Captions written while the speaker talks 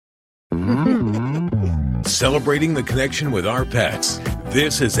Celebrating the connection with our pets.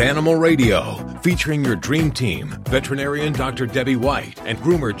 This is Animal Radio, featuring your dream team, veterinarian Dr. Debbie White and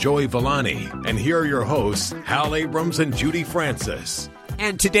groomer Joey Villani. And here are your hosts, Hal Abrams and Judy Francis.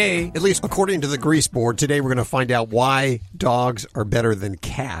 And today, at least according to the Grease Board, today we're going to find out why dogs are better than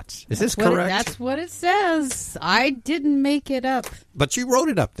cats. Is this correct? That's what it says. I didn't make it up. But you wrote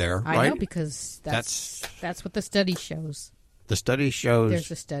it up there, right? I know, because that's what the study shows. The study shows...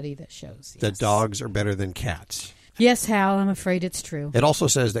 There's a study that shows, yes, that dogs are better than cats. Yes, Hal, I'm afraid it's true. It also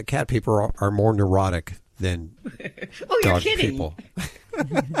says that cat people are more neurotic than dog people.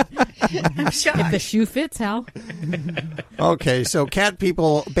 I'm shocked. If the shoe fits, Hal. Okay, so cat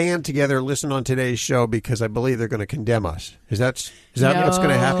people band together, listen on today's show because I believe they're going to condemn us. Is that what's going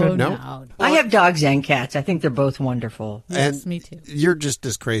to happen? No. I have dogs and cats. I think they're both wonderful. Yes, me too. You're just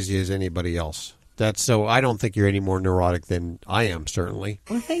as crazy as anybody else. So I don't think you're any more neurotic than I am, certainly.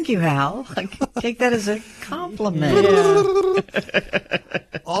 Well, thank you, Hal. I take that as a compliment.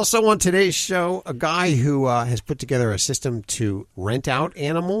 Yeah. Also on today's show, a guy who has put together a system to rent out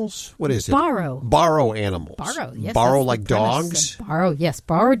animals. What is it? Borrow animals. Borrow, yes. Borrow like dogs? Borrow, yes.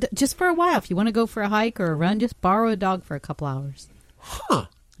 Borrow just for a while. If you want to go for a hike or a run, just borrow a dog for a couple hours. Huh.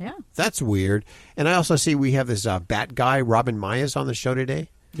 Yeah. That's weird. And I also see we have this bat guy, Robin Maya's, on the show today.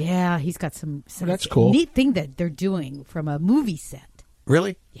 Yeah, he's got some that's cool. Neat thing that they're doing from a movie set.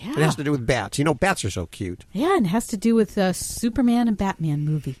 Really? Yeah. It has to do with bats. You know, bats are so cute. Yeah, and it has to do with Superman and Batman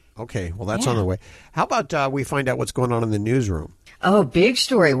movie. Okay, well, that's on the way. How about we find out what's going on in the newsroom? Oh, big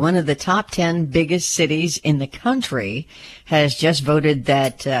story. One of the top 10 biggest cities in the country has just voted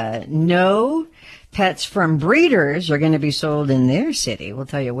that no pets from breeders are going to be sold in their city. We'll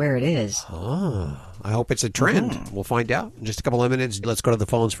tell you where it is. I hope it's a trend. We'll find out in just a couple of minutes. Let's go to the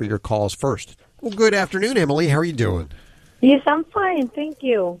phones for your calls first. Well, good afternoon, Emily. How are you doing? Yes, I'm fine. Thank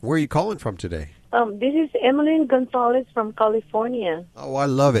you. Where are you calling from today? This is Emily Gonzalez from California. Oh, I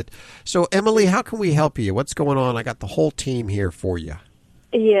love it. So, Emily, how can we help you? What's going on? I got the whole team here for you.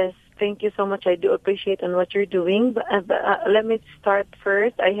 Yes, thank you so much. I do appreciate on what you're doing. But let me start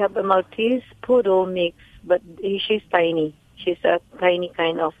first. I have a Maltese poodle mix, but she's tiny. She's a tiny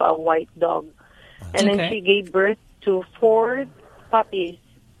kind of a white dog. And then she gave birth to 4 puppies,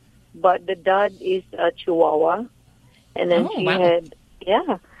 but the dad is a Chihuahua. And then had,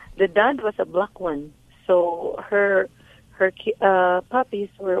 the dad was a black one. So her puppies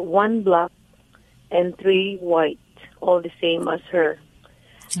were 1 black and 3 white, all the same as her.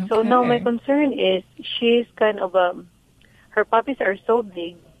 Okay. So now my concern is she's kind of her puppies are so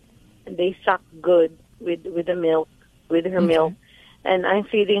big, and they suck good with the milk, with her milk. And I'm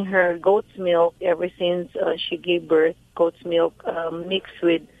feeding her goat's milk ever since she gave birth, goat's milk mixed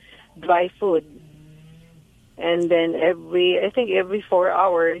with dry food. And then every 4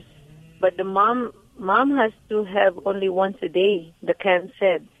 hours. But the mom has to have only once a day, the can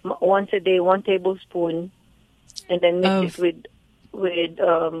said. Once a day, 1 tablespoon, and then mix it with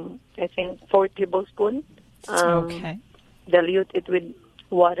I think 4 tablespoons. Dilute it with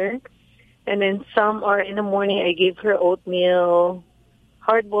water. And then some are in the morning, I gave her oatmeal,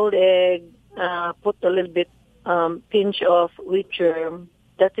 hard-boiled egg, put a little bit, pinch of wheat germ.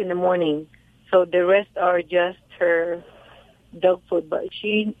 That's in the morning. So the rest are just her dog food. But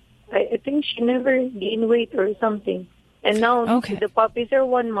I think she never gained weight or something. And now the puppies are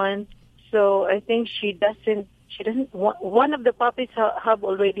 1 month. So I think she doesn't, one of the puppies have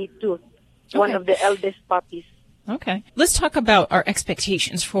already tooth. One of the eldest puppies. Okay. Let's talk about our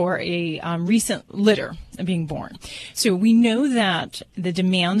expectations for a recent litter being born. So we know that the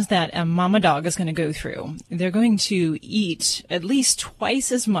demands that a mama dog is going to go through, they're going to eat at least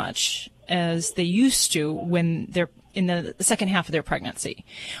twice as much as they used to when they're in the second half of their pregnancy.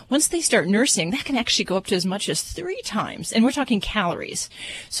 Once they start nursing, that can actually go up to as much as 3 times. And we're talking calories.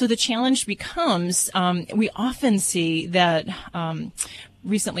 So the challenge becomes, we often see that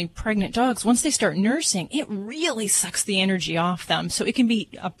recently pregnant dogs, once they start nursing, it really sucks the energy off them. So it can be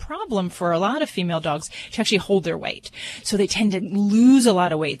a problem for a lot of female dogs to actually hold their weight. So they tend to lose a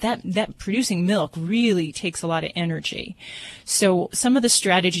lot of weight. That producing milk really takes a lot of energy. So some of the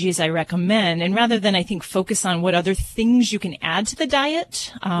strategies I recommend, and rather than I think focus on what other things you can add to the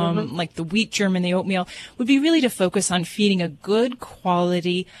diet, like the wheat germ and the oatmeal, would be really to focus on feeding a good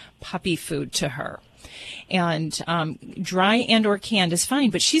quality puppy food to her. And dry and or canned is fine,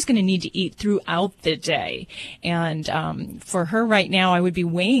 but she's going to need to eat throughout the day. And for her right now, I would be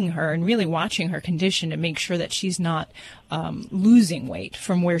weighing her and really watching her condition to make sure that she's not losing weight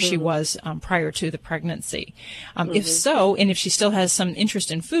from where she was prior to the pregnancy. If so, and if she still has some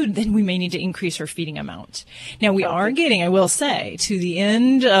interest in food, then we may need to increase her feeding amount. Now, we are getting, I will say, to the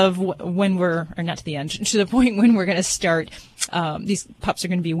end of when we're, or not to the end, to the point when we're going to start, these pups are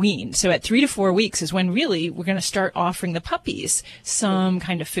going to be weaned. So at 3 to 4 weeks is when really we're going to start offering the puppies some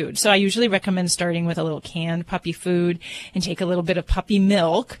kind of food. So I usually recommend starting with a little canned puppy food and take a little bit of puppy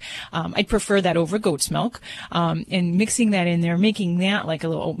milk. I'd prefer that over goat's milk, and mixing that in there, making that like a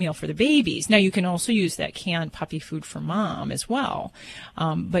little oatmeal for the babies. Now, you can also use that canned puppy food for mom as well.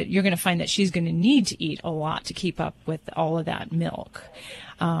 But you're going to find that she's going to need to eat a lot to keep up with all of that milk.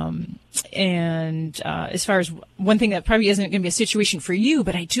 As far as one thing that probably isn't going to be a situation for you,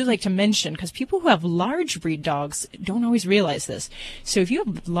 but I do like to mention, because people who have large breed dogs don't always realize this. So if you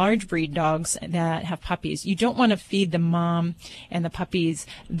have large breed dogs that have puppies, you don't want to feed the mom and the puppies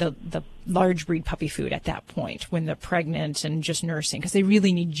the large breed puppy food at that point when they're pregnant and just nursing, because they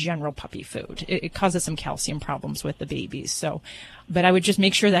really need general puppy food. It causes some calcium problems with the babies. So, but I would just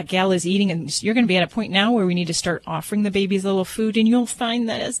make sure that gal is eating, and you're going to be at a point now where we need to start offering the babies a little food, and you'll find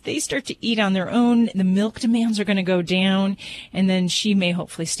that as they start to eat on their own, the milk demands are going to go down, and then she may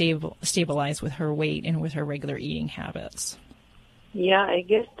hopefully stabilize with her weight and with her regular eating habits. Yeah, I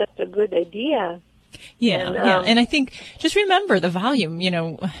guess that's a good idea. Yeah. And I think just remember the volume,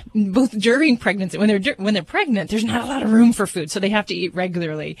 both during pregnancy, when they're pregnant, there's not a lot of room for food. So they have to eat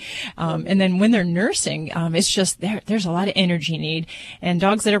regularly. And then when they're nursing, it's just there's a lot of energy need, and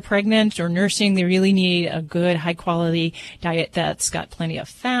dogs that are pregnant or nursing, they really need a good high quality diet that's got plenty of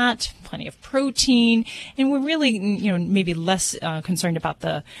fat, plenty of protein. And we're really, maybe less concerned about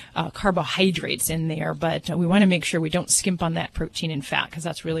the carbohydrates in there, but we want to make sure we don't skimp on that protein and fat, because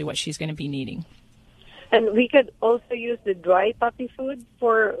that's really what she's going to be needing. And we could also use the dry puppy food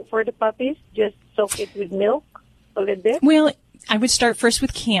for the puppies. Just soak it with milk a little bit. Well, I would start first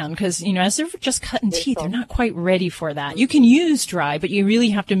with canned, because, as they're just cutting teeth, they're not quite ready for that. You can use dry, but you really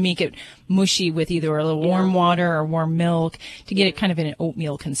have to make it mushy with either a little warm water or warm milk to get it kind of in an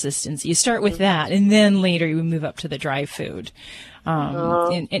oatmeal consistency. You start with that, and then later you move up to the dry food.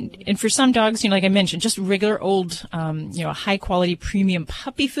 And for some dogs, like I mentioned, just regular old, high quality premium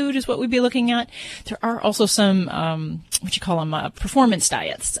puppy food is what we'd be looking at. There are also some, performance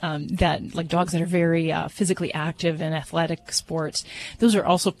diets, that like dogs that are very, physically active in athletic sports. Those are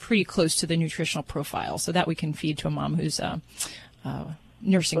also pretty close to the nutritional profile, so that we can feed to a mom who's,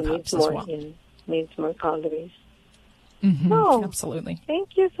 nursing pups as well. Needs more calories. Mm-hmm, oh, absolutely.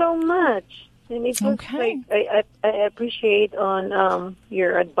 Thank you so much. And it was I appreciate on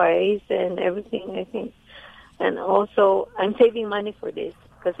your advice and everything, I think. And also, I'm saving money for this,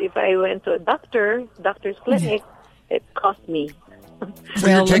 because if I went to a doctor's clinic, it cost me. So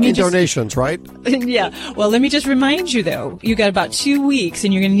you're taking donations, right? Yeah. Well, let me just remind you, though, you got about 2 weeks,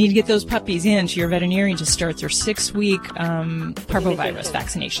 and you're going to need to get those puppies in to your veterinarian to start their 6-week parvovirus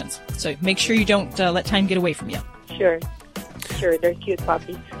vaccinations. So make sure you don't let time get away from you. Sure, they're cute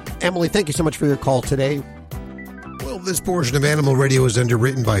puppies. Emily, thank you so much for your call today. Well, this portion of Animal Radio is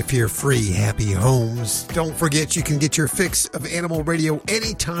underwritten by Fear-Free Happy Homes. Don't forget you can get your fix of Animal Radio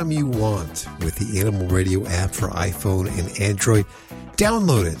anytime you want with the Animal Radio app for iPhone and Android.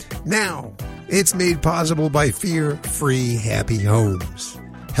 Download it now. It's made possible by Fear-Free Happy Homes,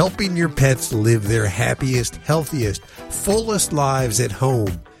 helping your pets live their happiest, healthiest, fullest lives at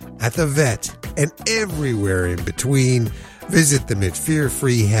home, at the vet, and everywhere in between. Visit them at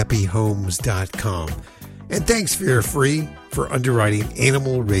fearfreehappyhomes.com. And thanks, Fear Free, for underwriting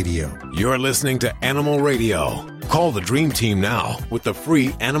Animal Radio. You're listening to Animal Radio. Call the Dream Team now with the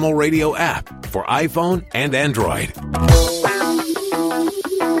free Animal Radio app for iPhone and Android.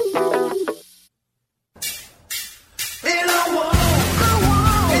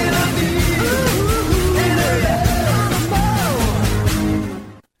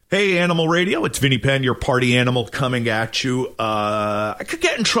 Hey, Animal Radio, it's Vinnie Penn, your party animal, coming at you. I could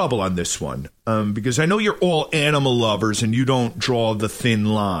get in trouble on this one because I know you're all animal lovers and you don't draw the thin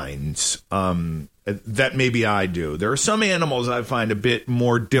lines. That maybe I do. There are some animals I find a bit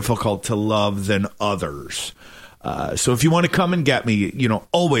more difficult to love than others. So if you want to come and get me,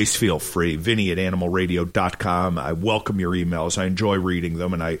 always feel free. Vinny at animalradio.com. I welcome your emails. I enjoy reading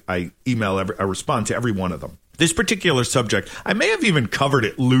them, and I respond to every one of them. This particular subject, I may have even covered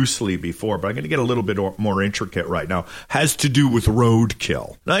it loosely before, but I'm going to get a little bit more intricate right now, has to do with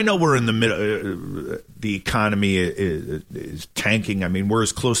roadkill. Now, I know we're in the middle, the economy is tanking. I mean, we're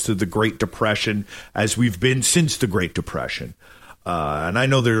as close to the Great Depression as we've been since the Great Depression. And I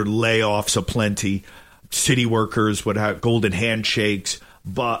know there are layoffs aplenty. City workers would have golden handshakes,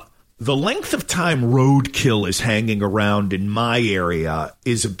 but the length of time roadkill is hanging around in my area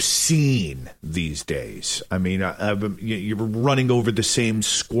is obscene these days. I mean, you're running over the same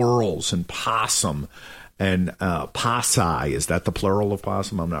squirrels and possum and possum. Is that the plural of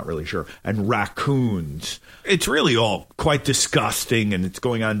possum? I'm not really sure. And raccoons. It's really all quite disgusting, and it's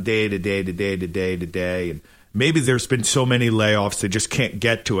going on day to day to day to day to day. And maybe there's been so many layoffs they just can't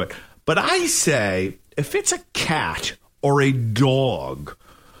get to it. But I say, if it's a cat or a dog,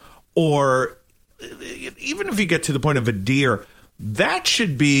 or even if you get to the point of a deer, that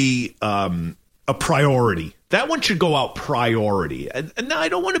should be a priority. That one should go out priority. And now I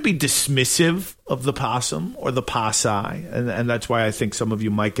don't want to be dismissive of the possum or the possi, and that's why I think some of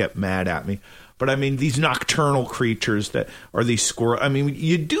you might get mad at me. But I mean, these nocturnal creatures that are these squirrels, I mean,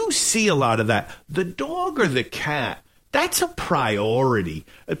 you do see a lot of that. The dog or the cat, that's a priority,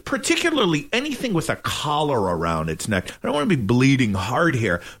 particularly anything with a collar around its neck. I don't want to be bleeding heart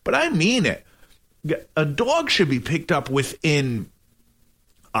here, but I mean it. A dog should be picked up within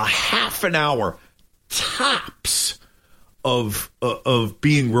a half an hour tops of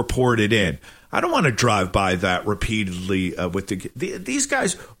being reported in. I don't want to drive by that repeatedly with these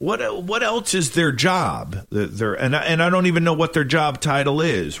guys. What else is their job? And I don't even know what their job title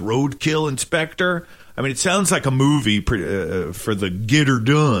is. Roadkill inspector. I mean, it sounds like a movie for the get her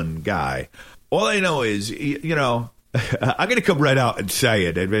done guy. All I know is, I'm going to come right out and say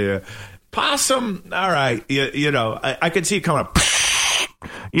it. I mean, possum, all right, I can see it coming up.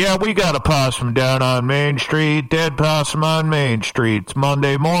 Yeah, we got a possum down on Main Street, dead possum on Main Street. It's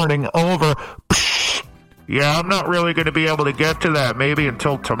Monday morning, over. Yeah, I'm not really going to be able to get to that maybe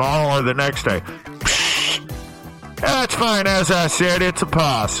until tomorrow or the next day. That's fine. As I said, it's a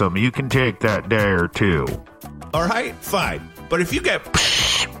possum. You can take that day or two. All right, fine. But if you get,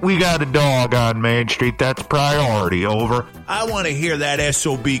 we got a dog on Main Street, that's priority, over. I want to hear that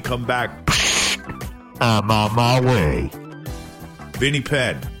SOB come back. I'm on my way. Vinny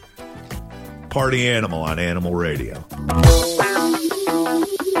Penn, party animal on Animal Radio.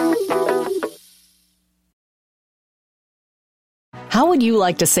 How would you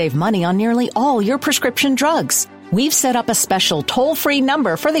like to save money on nearly all your prescription drugs? We've set up a special toll-free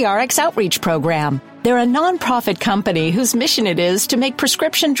number for the RX Outreach Program. They're a nonprofit company whose mission it is to make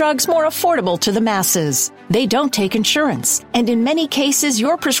prescription drugs more affordable to the masses. They don't take insurance, and in many cases,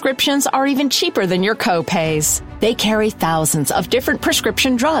 your prescriptions are even cheaper than your co-pays. They carry thousands of different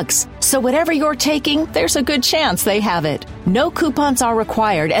prescription drugs, so whatever you're taking, there's a good chance they have it. No coupons are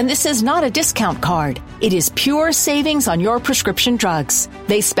required, and this is not a discount card. It is pure savings on your prescription drugs.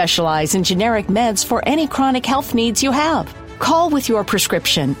 They specialize in generic meds for any chronic health needs you have. Call with your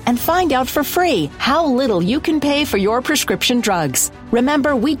prescription and find out for free how little you can pay for your prescription drugs.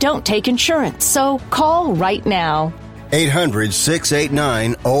 Remember, we don't take insurance, so call right now.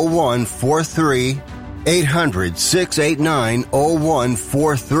 800-689-0143.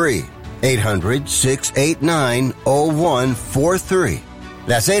 800-689-0143. 800-689-0143.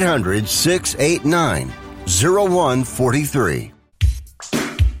 That's 800-689-0143.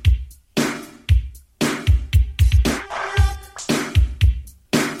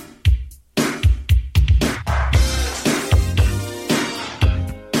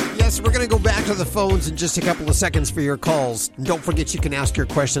 We're going to go back to the phones in just a couple of seconds for your calls. Don't forget you can ask your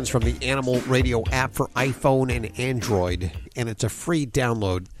questions from the Animal Radio app for iPhone and Android, and it's a free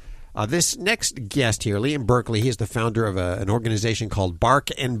download. This next guest here, Liam Berkeley, he's the founder of an organization called Bark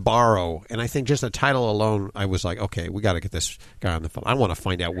and Borrow, and I think just the title alone, I was like, okay, we got to get this guy on the phone. I want to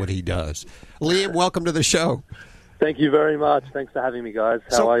find out what he does. Liam, welcome to the show. Thank you very much. Thanks for having me, guys.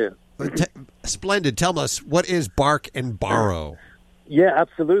 How are you? Splendid. Tell us, what is Bark and Borrow? Yeah,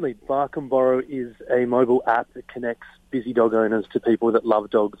 absolutely. Bark and Borrow is a mobile app that connects busy dog owners to people that love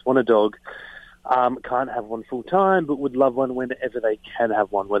dogs, want a dog, can't have one full time, but would love one whenever they can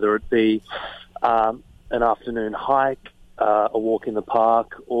have one, whether it be an afternoon hike, a walk in the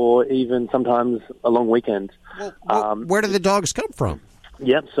park, or even sometimes a long weekend. Well, where do the dogs come from?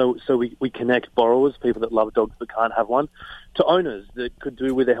 Yeah, so we connect borrowers, people that love dogs but can't have one, to owners that could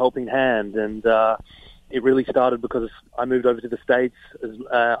do with a helping hand. And it really started because I moved over to the States.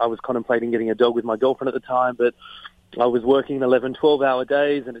 I was contemplating getting a dog with my girlfriend at the time, but I was working 11, 12-hour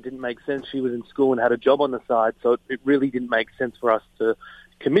days, and it didn't make sense. She was in school and had a job on the side, so it really didn't make sense for us to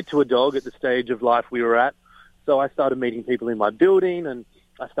commit to a dog at the stage of life we were at. So I started meeting people in my building, and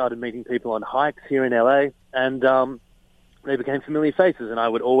I started meeting people on hikes here in LA, and they became familiar faces, and I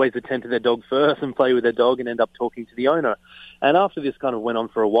would always attend to their dog first and play with their dog and end up talking to the owner. And after this kind of went on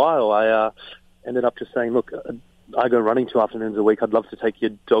for a while, I ended up just saying, look, I go running 2 afternoons a week. I'd love to take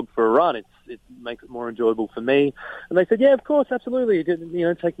your dog for a run. It makes it more enjoyable for me. And they said, yeah, of course, absolutely.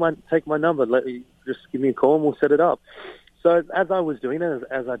 Take my number. Just give me a call and we'll set it up. So as I was doing it,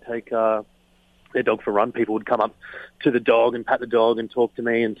 as I take their dog for a run, people would come up to the dog and pat the dog and talk to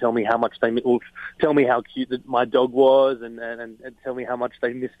me and tell me how much tell me how cute my dog was and tell me how much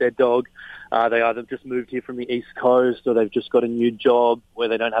they miss their dog. They either just moved here from the East Coast or they've just got a new job where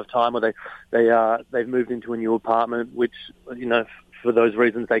they don't have time, or they've moved into a new apartment, which, for those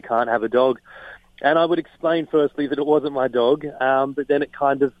reasons they can't have a dog. And I would explain firstly that it wasn't my dog, but then it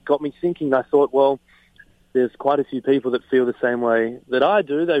kind of got me thinking. I thought, well, there's quite a few people that feel the same way that I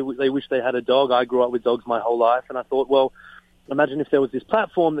do. They wish they had a dog. I grew up with dogs my whole life, and I thought, well, imagine if there was this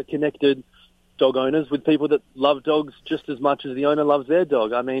platform that connected dog owners with people that love dogs just as much as the owner loves their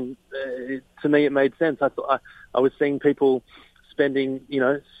dog. I mean, to me, it made sense. I was seeing people spending,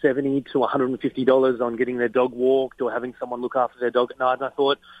 $70 to $150 on getting their dog walked or having someone look after their dog at night, and I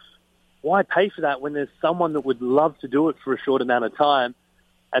thought, why pay for that when there's someone that would love to do it for a short amount of time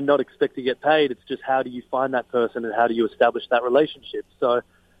and not expect to get paid? It's just, how do you find that person and how do you establish that relationship? So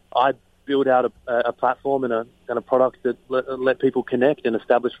I built out a platform and a product that let people connect and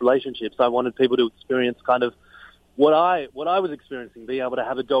establish relationships. I wanted people to experience kind of what I was experiencing, being able to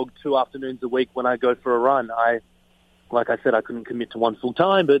have a dog 2 afternoons a week when I go for a run. Like I said, I couldn't commit to one full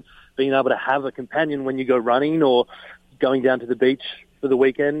time, but being able to have a companion when you go running or going down to the beach for the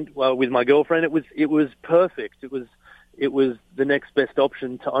weekend with my girlfriend, it was perfect. It was the next best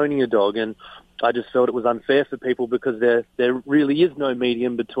option to owning a dog, and I just felt it was unfair for people because there really is no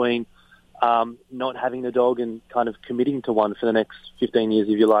medium between not having a dog and kind of committing to one for the next 15 years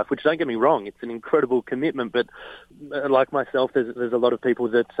of your life, which, don't get me wrong, it's an incredible commitment, but like myself, there's a lot of people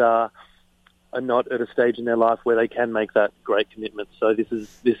that are not at a stage in their life where they can make that great commitment. So this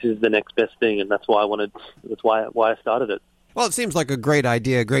is the next best thing, and that's why I started it. Well, it seems like a great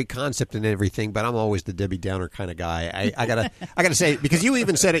idea, great concept and everything, but I'm always the Debbie Downer kind of guy. I gotta say, because you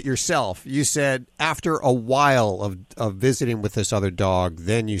even said it yourself. You said after a while of visiting with this other dog,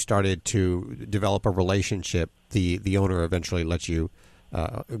 then you started to develop a relationship. The owner eventually lets you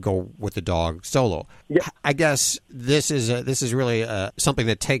go with the dog solo. Yep. I guess this is really something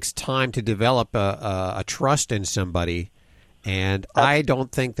that takes time to develop a trust in somebody. And I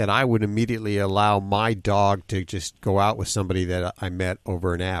don't think that I would immediately allow my dog to just go out with somebody that I met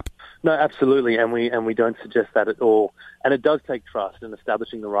over an app. No, absolutely, and we don't suggest that at all. And it does take trust in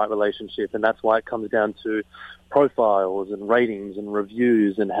establishing the right relationship, and that's why it comes down to profiles and ratings and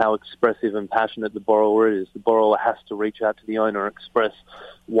reviews and how expressive and passionate the borrower is. The borrower has to reach out to the owner and express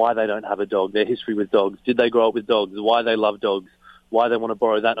why they don't have a dog, their history with dogs, did they grow up with dogs, why they love dogs, why they want to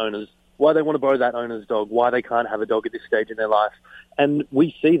borrow that owner's dog, why they can't have a dog at this stage in their life. And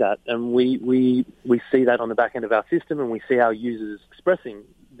we see that, and we see that on the back end of our system, and we see our users expressing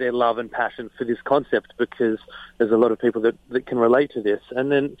their love and passion for this concept, because there's a lot of people that can relate to this.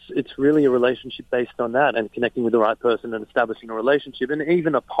 And then it's really a relationship based on that and connecting with the right person and establishing a relationship. And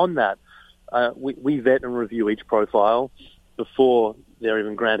even upon that, we vet and review each profile before they're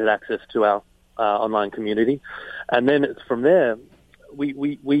even granted access to our online community. And then it's from there,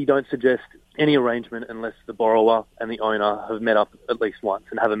 we don't suggest any arrangement unless the borrower and the owner have met up at least once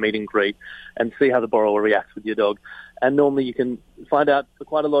and have a meet and greet and see how the borrower reacts with your dog. And normally you can find out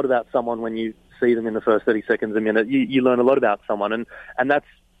quite a lot about someone when you see them in the first 30 seconds, a minute. You learn a lot about someone, and that's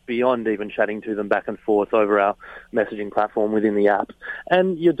beyond even chatting to them back and forth over our messaging platform within the app.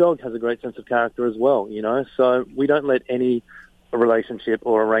 And your dog has a great sense of character as well, so we don't let any relationship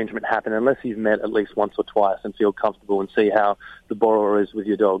or arrangement happen unless you've met at least once or twice and feel comfortable and see how the borrower is with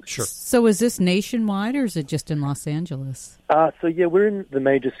your dog. Sure. So is this nationwide or is it just in Los Angeles? We're in the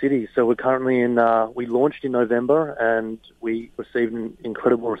major cities. So we're currently we launched in November and we received an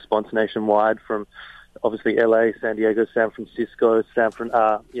incredible response nationwide from obviously LA, San Diego, San Francisco, San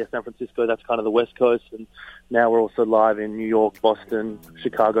Francisco, that's kind of the West Coast. And now we're also live in New York, Boston,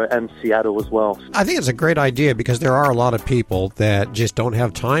 Chicago, and Seattle as well. I think it's a great idea because there are a lot of people that just don't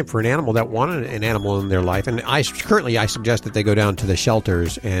have time for an animal, that want an animal in their life. And I suggest that they go down to the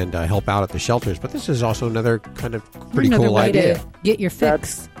shelters and help out at the shelters. But this is also another kind of pretty cool idea. To get your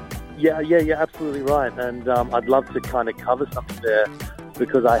fix. Yeah, absolutely right. And I'd love to kind of cover something there,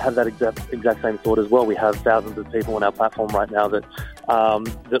 because I have that exact same thought as well. We have thousands of people on our platform right now that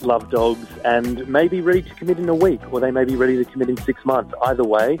love dogs and may be ready to commit in a week, or they may be ready to commit in 6 months. Either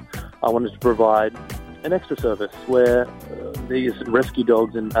way, I wanted to provide an extra service where these rescue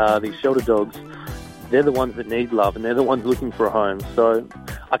dogs and these shelter dogs, they're the ones that need love and they're the ones looking for a home. So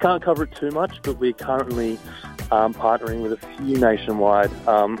I can't cover it too much, but we're currently partnering with a few nationwide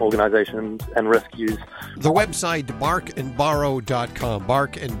organizations and rescues The website, barkandborrow.com.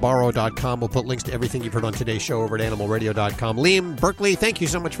 Barkandborrow.com. We'll put links to everything you've heard on today's show over at animalradio.com. Liam Berkeley, thank you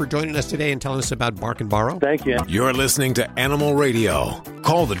so much for joining us today and telling us about Bark and Borrow. Thank you. You're listening to Animal Radio.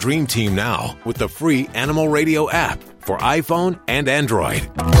 Call the Dream Team now with the free Animal Radio app for iPhone and Android.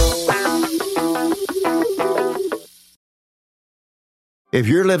 If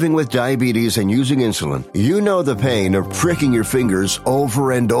you're living with diabetes and using insulin, you know the pain of pricking your fingers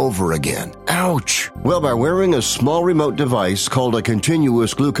over and over again. Ouch! Well, by wearing a small remote device called a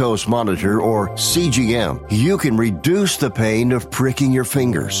continuous glucose monitor, or CGM, you can reduce the pain of pricking your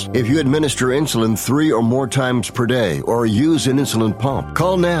fingers. If you administer insulin 3 or more times per day or use an insulin pump,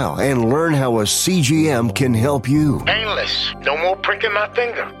 call now and learn how a CGM can help you. Painless. No more pricking my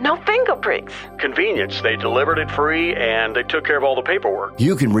finger. No finger pricks. Convenience. They delivered it free and they took care of all the paperwork.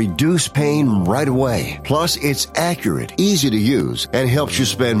 You can reduce pain right away. Plus, it's accurate, easy to use, and helps you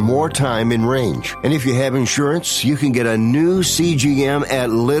spend more time in range. And if you have insurance, you can get a new CGM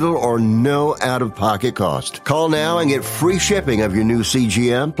at little or no out-of-pocket cost. Call now and get free shipping of your new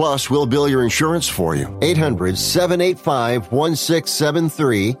CGM. Plus, we'll bill your insurance for you.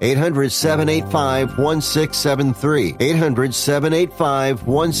 800-785-1673. 800-785-1673.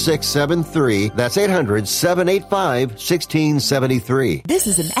 800-785-1673. That's 800-785-1673. This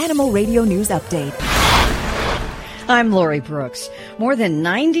is an Animal Radio News Update. I'm Lori Brooks. More than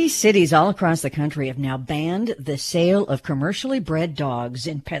 90 cities all across the country have now banned the sale of commercially bred dogs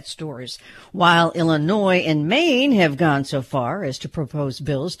in pet stores, while Illinois and Maine have gone so far as to propose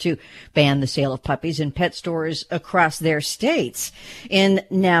bills to ban the sale of puppies in pet stores across their states. And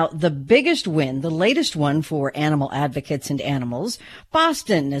now the biggest win, the latest one for animal advocates and animals,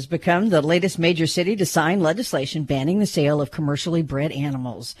 Boston has become the latest major city to sign legislation banning the sale of commercially bred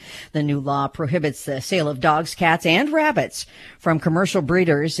animals. The new law prohibits the sale of dogs, cats, and rabbits from commercial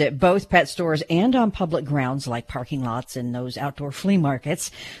breeders at both pet stores and on public grounds like parking lots and those outdoor flea markets.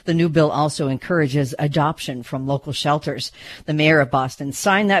 The new bill also encourages adoption from local shelters. The mayor of Boston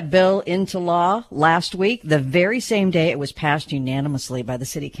signed that bill into law last week, the very same day it was passed unanimously by the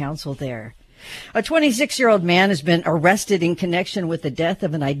city council there. A 26-year-old man has been arrested in connection with the death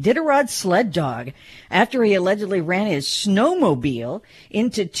of an Iditarod sled dog after he allegedly ran his snowmobile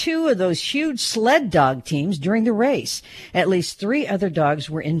into 2 of those huge sled dog teams during the race. At least 3 other dogs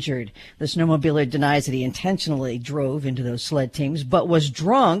were injured. The snowmobiler denies that he intentionally drove into those sled teams, but was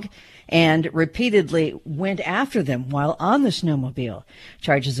drunk and repeatedly went after them while on the snowmobile.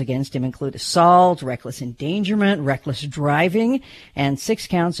 Charges against him include assault, reckless endangerment, reckless driving, and 6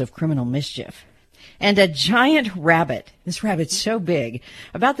 counts of criminal mischief. And a giant rabbit, this rabbit's so big,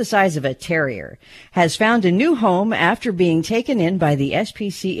 about the size of a terrier, has found a new home after being taken in by the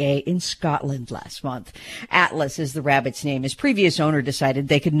SPCA in Scotland last month. Atlas is the rabbit's name. His previous owner decided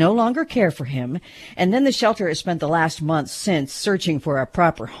they could no longer care for him, and then the shelter has spent the last month since searching for a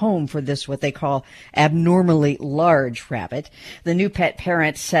proper home for this, what they call abnormally large rabbit. The new pet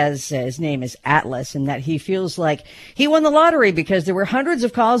parent says his name is Atlas and that he feels like he won the lottery because there were hundreds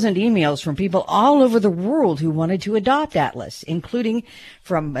of calls and emails from people all over the world who wanted to adopt Atlas, including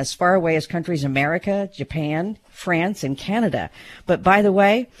from as far away as countries America, Japan, France, and Canada. But by the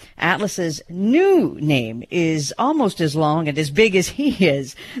way, Atlas's new name is almost as long and as big as he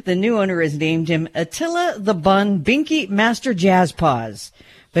is. The new owner has named him Attila the Bun Binky Master Jazz Paws,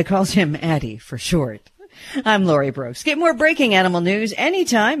 but calls him Addie for short. I'm Lori Brooks. Get more breaking animal news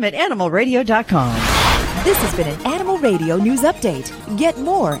anytime at animalradio.com. This has been an Animal Radio News Update. Get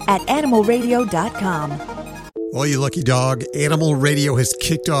more at animalradio.com. Well, you lucky dog, Animal Radio has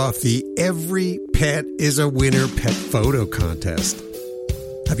kicked off the Every Pet is a Winner pet photo contest.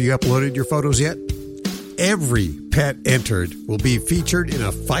 Have you uploaded your photos yet? Every pet entered will be featured in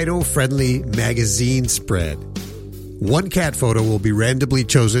a Fido-friendly magazine spread. One cat photo will be randomly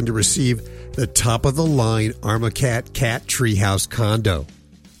chosen to receive the top-of-the-line Armacat Cat Treehouse condo.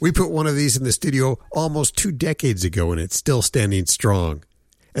 We put one of these in the studio almost 2 decades ago, and it's still standing strong.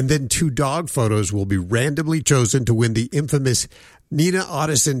 And then 2 dog photos will be randomly chosen to win the infamous Nina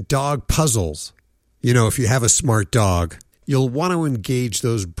Ottoson dog puzzles. You know, if you have a smart dog, you'll want to engage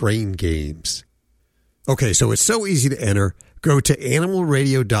those brain games. Okay, so it's so easy to enter. Go to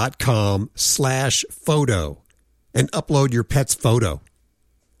animalradio.com/photo and upload your pet's photo.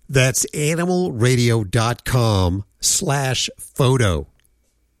 That's animalradio.com/photo.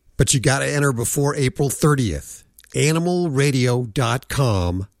 But you got to enter before April 30th.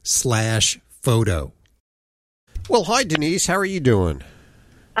 animalradio.com/photo. Well, hi, Denise. How are you doing?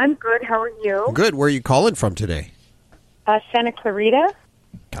 I'm good. How are you? Good. Where are you calling from today? Santa Clarita.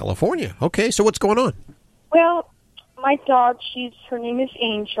 California. Okay, so what's going on? Well, my dog, her name is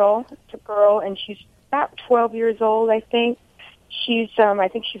Angel. It's a girl, and she's about 12 years old, I think. I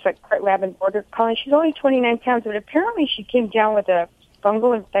think she's like part lab and border collie. She's only 29 pounds, but apparently she came down with a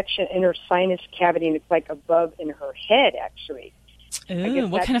fungal infection in her sinus cavity, and it's like above in her head, actually. Ooh,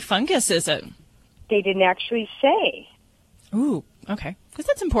 what kind of fungus is it? They didn't actually say. Ooh, okay. Because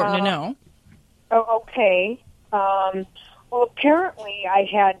that's important to know. Oh, okay. Well, apparently I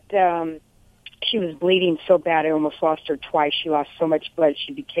had, she was bleeding so bad I almost lost her twice. She lost so much blood,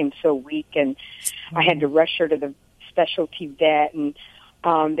 she became so weak, and I had to rush her to the specialty vet, and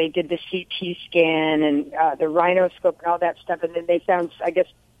they did the CT scan and the rhinoscope and all that stuff, and then they found, I guess,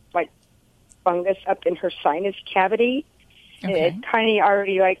 like fungus up in her sinus cavity. Okay. It kind of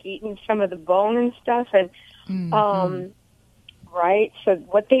already like eaten some of the bone and stuff, and right. So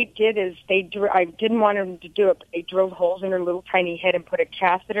what they did is I didn't want them to do it, but they drilled holes in her little tiny head and put a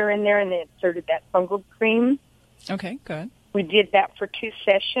catheter in there, and they inserted that fungal cream. Okay, good. We did that for 2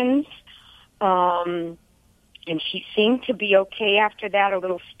 sessions. And she seemed to be okay after that, a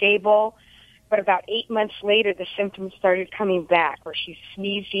little stable. But about 8 months later, the symptoms started coming back, where she's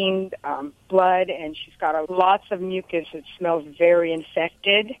sneezing, blood, and she's got lots of mucus. It smells very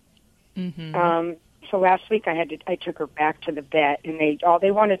infected. Mm-hmm. So last week I took her back to the vet, and all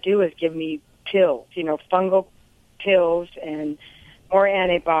they want to do is give me pills, fungal pills and more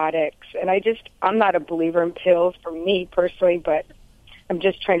antibiotics. And I'm not a believer in pills for me personally, but I'm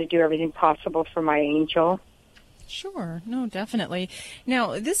just trying to do everything possible for my angel. Sure. No, definitely.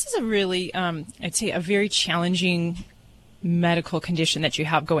 Now, this is a really, I'd say, a very challenging medical condition that you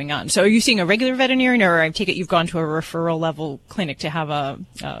have going on. So are you seeing a regular veterinarian, or I take it you've gone to a referral level clinic to have a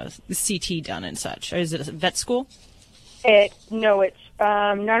CT done and such? Or is it a vet school? No, it's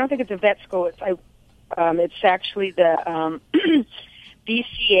I don't think it's a vet school. It's actually the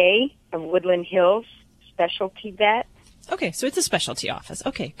VCA of Woodland Hills specialty vet. Okay, so it's a specialty office.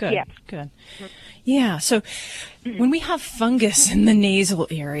 Okay, good. Yeah. Good. Yeah, so when we have fungus in the nasal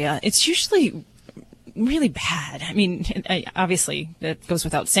area, it's usually really bad. I mean, obviously, that goes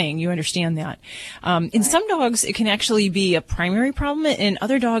without saying. You understand that. In some dogs, it can actually be a primary problem. In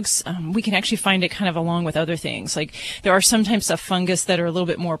other dogs, we can actually find it kind of along with other things. Like, there are some types of fungus that are a little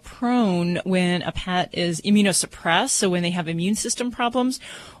bit more prone when a pet is immunosuppressed, so when they have immune system problems,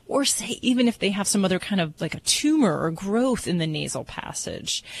 or say even if they have some other kind of like a tumor or growth in the nasal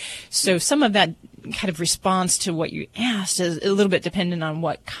passage. So some of that kind of response to what you asked is a little bit dependent on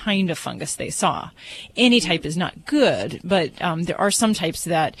what kind of fungus they saw. Any type is not good, but there are some types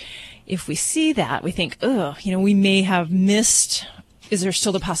that if we see that, we think, we may have missed, is there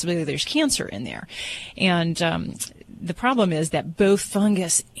still the possibility there's cancer in there? And the problem is that both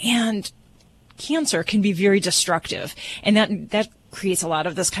fungus and cancer can be very destructive, and that creates a lot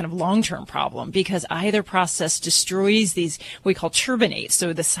of this kind of long-term problem, because either process destroys these what we call turbinates,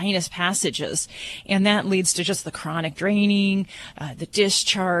 so the sinus passages, and that leads to just the chronic draining, the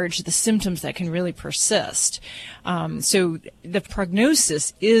discharge, the symptoms that can really persist. So the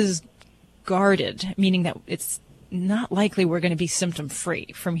prognosis is guarded, meaning that it's not likely we're going to be symptom-free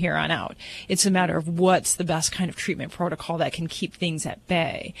from here on out. It's a matter of what's the best kind of treatment protocol that can keep things at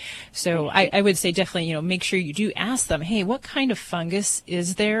bay. So I would say definitely, make sure you do ask them, hey, what kind of fungus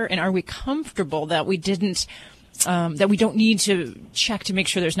is there? And are we comfortable that we didn't, that we don't need to check to make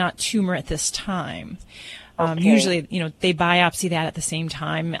sure there's not tumor at this time? Usually, they biopsy that at the same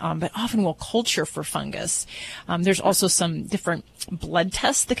time, but often we'll culture for fungus. There's also some different blood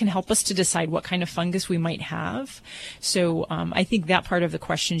tests that can help us to decide what kind of fungus we might have. So I think that part of the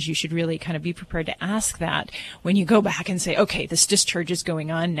questions, you should really kind of be prepared to ask that when you go back and say, okay, this discharge is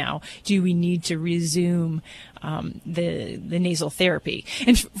going on now. Do we need to resume the nasal therapy?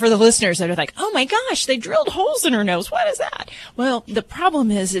 And for the listeners that are like, oh my gosh, they drilled holes in her nose, what is that? Well, the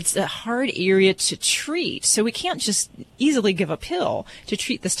problem is it's a hard area to treat. So we can't just easily give a pill to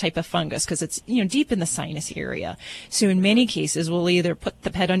treat this type of fungus because it's, deep in the sinus area. So in many cases, we'll either put the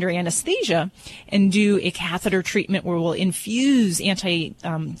pet under anesthesia and do a catheter treatment where we'll infuse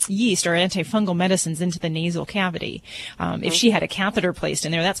anti-yeast or antifungal medicines into the nasal cavity. If she had a catheter placed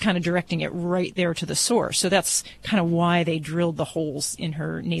in there, that's kind of directing it right there to the source. So that's kind of why they drilled the holes in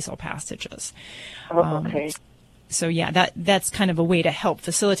her nasal passages. Okay. So yeah, that's kind of a way to help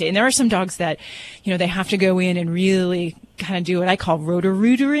facilitate. And there are some dogs that, they have to go in and really kind of do what I call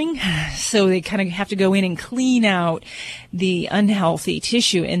roto-rootering. So they kind of have to go in and clean out the unhealthy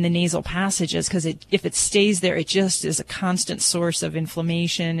tissue in the nasal passages, because if it stays there, it just is a constant source of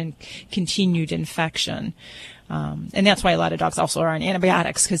inflammation and continued infection. And that's why a lot of dogs also are on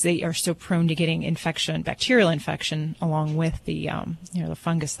antibiotics, because they are so prone to getting infection, bacterial infection, along with the, the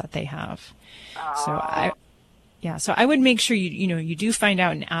fungus that they have. So Yeah, so I would make sure you do find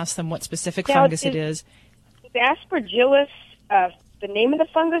out and ask them what specific fungus it is. Is Aspergillus the name of the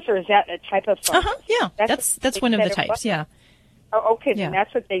fungus, or is that a type of fungus? Yeah, that's one of the types. Yeah. Oh, okay. Yeah. Then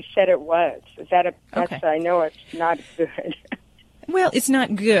that's what they said it was. Is that a? Okay. I know it's not good. Well, it's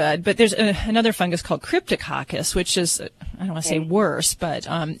not good, but there's another fungus called Cryptococcus, which is, I don't want to say worse, but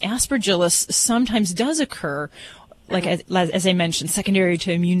Aspergillus sometimes does occur, like as I mentioned, secondary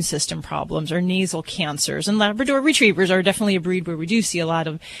to immune system problems or nasal cancers. And Labrador Retrievers are definitely a breed where we do see a lot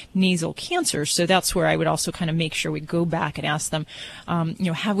of nasal cancers. So that's where I would also kind of make sure we go back and ask them,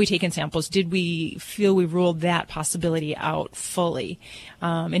 have we taken samples? Did we feel we ruled that possibility out fully?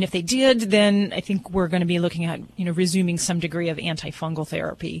 And if they did, then I think we're going to be looking at, resuming some degree of antifungal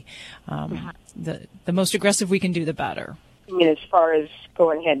therapy. The most aggressive we can do, the better. I mean, as far as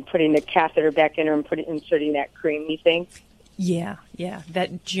going ahead and putting the catheter back in her and inserting that creamy thing? Yeah.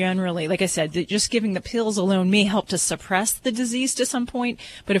 That generally, like I said, just giving the pills alone may help to suppress the disease to some point.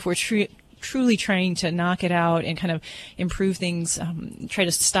 But if we're truly trying to knock it out and kind of improve things, try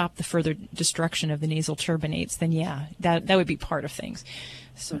to stop the further destruction of the nasal turbinates, then that would be part of things.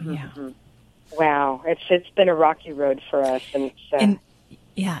 So, Wow. It's been a rocky road for us. And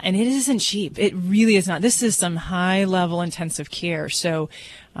and it isn't cheap. It really is not. This is some high-level intensive care. So,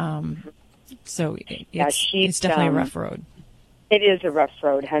 it's definitely a rough road. It is a rough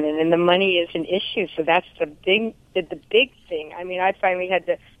road, honey, and the money is an issue. So that's the big thing. I mean, I finally had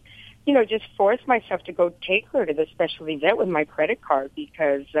to, just force myself to go take her to the specialty vet with my credit card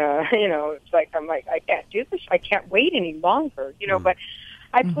because, it's like I'm like I can't do this. I can't wait any longer. But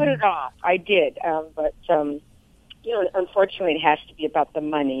I put it off. I did, but. Unfortunately, it has to be about the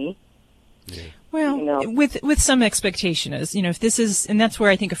money. Yeah. Well, with some expectation if this is, and that's where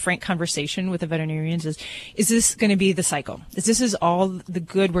I think a frank conversation with the veterinarians is this going to be the cycle? Is this all the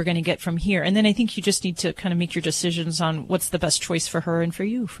good we're going to get from here? And then I think you just need to kind of make your decisions on what's the best choice for her and for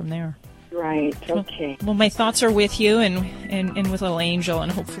you from there. Right. Okay. Well, my thoughts are with you and with little Angel,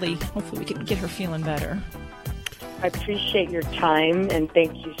 and hopefully we can get her feeling better. I appreciate your time, and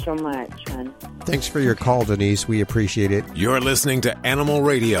thank you so much, hon. Thanks for your call, Denise. We appreciate it. You're listening to Animal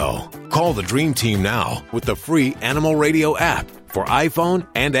Radio. Call the Dream Team now with the free Animal Radio app for iPhone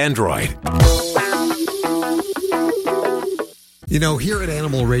and Android. Here at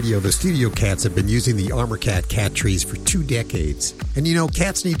Animal Radio, the studio cats have been using the Armor Cat cat trees for 2 decades. And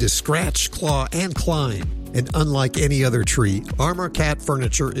cats need to scratch, claw, and climb. And unlike any other tree, Armor Cat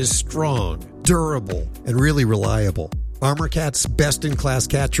furniture is strong, durable, and really reliable. Armor Cat's best-in-class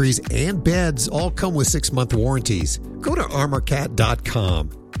cat trees and beds all come with 6-month warranties. Go to armorcat.com.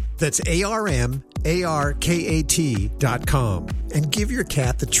 That's ARMARKAT.com. And give your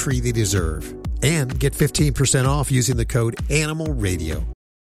cat the tree they deserve. And get 15% off using the code Animal Radio.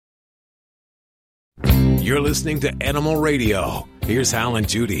 You're listening to Animal Radio. Here's Hal and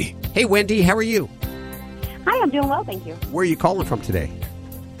Judy. Hey, Wendy, how are you? Hi, I'm doing well, thank you. Where are you calling from today?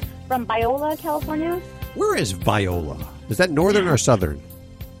 From Viola, California. Where is Viola? Is that northern or southern?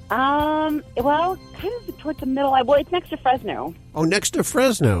 Well, kind of towards the middle. It's next to Fresno. Oh, next to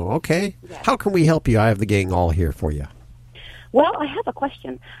Fresno. Okay. Yes. How can we help you? I have the gang all here for you. Well, I have a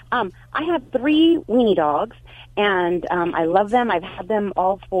question. I have 3 weenie dogs, and I love them. I've had them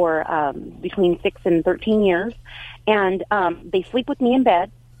all for between 6 and 13 years, and they sleep with me in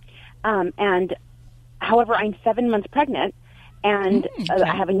bed. And however, I'm 7 months pregnant, and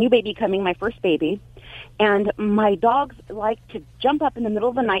I have a new baby coming, my first baby. And my dogs like to jump up in the middle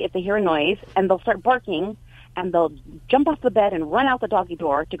of the night if they hear a noise, and they'll start barking, and they'll jump off the bed and run out the doggy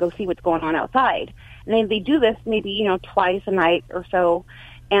door to go see what's going on outside. And they do this maybe, twice a night or so.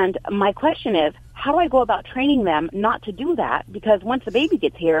 And my question is, how do I go about training them not to do that? Because once the baby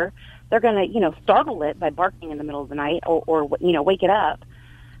gets here, they're going to, startle it by barking in the middle of the night or wake it up.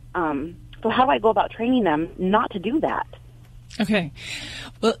 So how do I go about training them not to do that? Okay.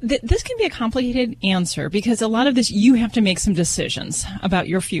 Well, this can be a complicated answer because a lot of this, you have to make some decisions about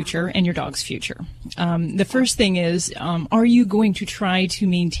your future and your dog's future. The first thing is, are you going to try to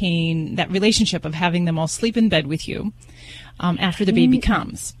maintain that relationship of having them all sleep in bed with you after the baby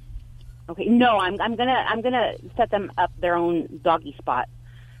comes? Okay. No, I'm gonna set them up their own doggy spot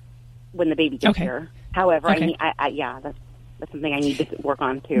when the baby gets here. However, I mean, That's something I need to work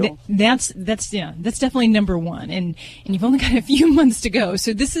on too. That's definitely number one, and you've only got a few months to go.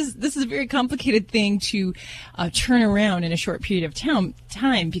 So this is a very complicated thing to turn around in a short period of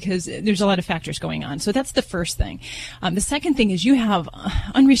time because there's a lot of factors going on. So that's the first thing. The second thing is you have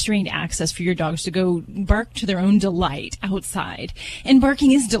unrestrained access for your dogs to go bark to their own delight outside, and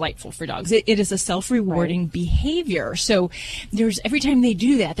barking is delightful for dogs. It is a self-rewarding behavior. So every time they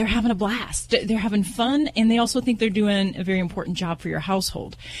do that, they're having a blast. They're having fun, and they also think they're doing a very important job for your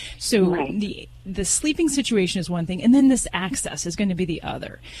household. So the sleeping situation is one thing, and then this access is going to be the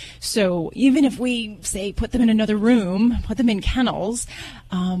other. So even if we say put them in another room, put them in kennels,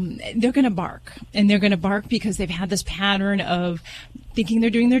 they're going to bark, and they're going to bark because they've had this pattern of thinking they're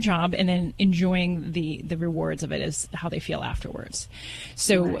doing their job and then enjoying the rewards of it is how they feel afterwards.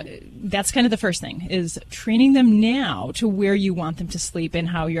 So that's kind of the first thing, is training them now to where you want them to sleep and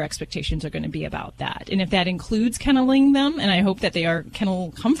how your expectations are going to be about that. And if that includes kenneling them, and I hope that they are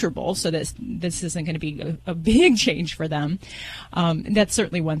kennel comfortable so that this isn't going to be a big change for them, that's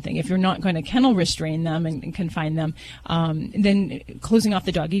certainly one thing. If you're not going to kennel restrain them and confine them, then closing off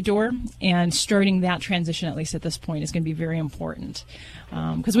the doggy door and starting that transition, at least at this point, is going to be very important.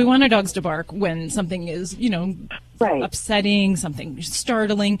 Because we want our dogs to bark when something is, upsetting, something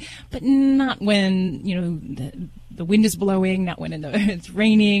startling, but not when, the wind is blowing, not when it's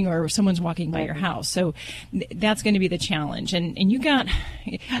raining or someone's walking by your house. So that's going to be the challenge. And you got,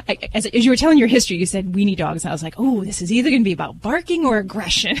 as you were telling your history, you said weenie dogs. I was like, oh, this is either going to be about barking or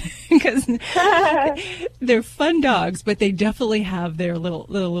aggression, because they're fun dogs, but they definitely have their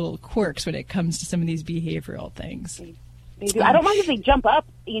little quirks when it comes to some of these behavioral things. They do. I don't mind if they jump up,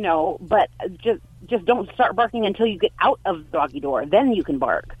 but just don't start barking until you get out of the doggy door. Then you can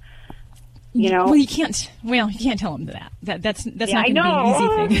bark. Well, you can't tell them that. That's not going to be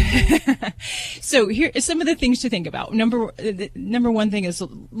an easy thing. So here are some of the things to think about. Number one thing is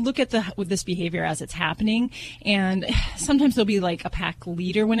look at with this behavior as it's happening, and sometimes there'll be like a pack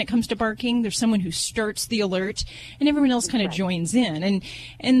leader when it comes to barking. There's someone who starts the alert, and everyone else kind of joins in,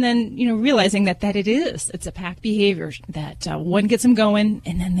 and then realizing that it's a pack behavior, that one gets them going,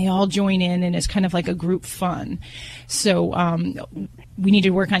 and then they all join in, and it's kind of like a group fun. So we need to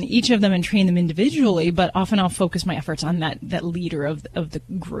work on each of them and train them individually, but often I'll focus my efforts on that leader of the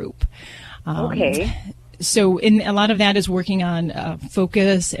group. So a lot of that is working on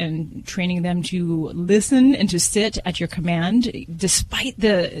focus and training them to listen and to sit at your command despite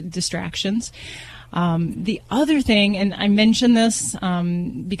the distractions. The other thing, and I mention this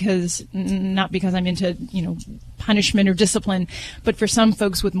not because I'm into punishment or discipline, but for some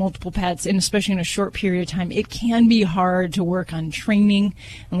folks with multiple pets, and especially in a short period of time, it can be hard to work on training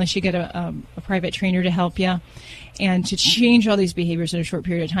unless you get a private trainer to help you, and to change all these behaviors in a short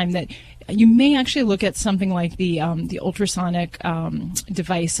period of time. That you may actually look at something like the ultrasonic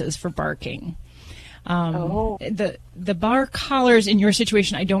devices for barking. The bar collars in your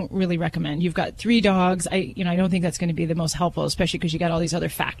situation, I don't really recommend. You've got 3 dogs. I don't think that's going to be the most helpful, especially because you got all these other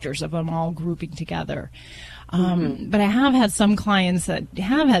factors of them all grouping together. But I have had some clients that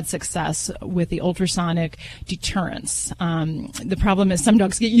have had success with the ultrasonic deterrence. The problem is some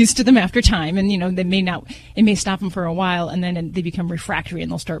dogs get used to them after time, and it may stop them for a while, and then they become refractory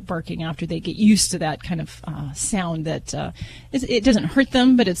and they'll start barking after they get used to that kind of sound that it doesn't hurt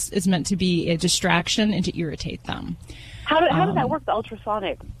them, but it's meant to be a distraction and to irritate them. How does that work, the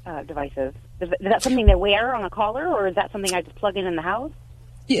ultrasonic devices? Is that something they wear on a collar, or is that something I just plug in the house?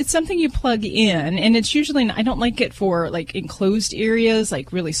 It's something you plug in, and it's usually, I don't like it for like enclosed areas,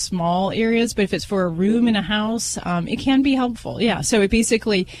 like really small areas, but if it's for a room in a house, it can be helpful. Yeah. So it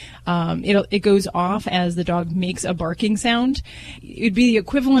basically, it goes off as the dog makes a barking sound. It'd be the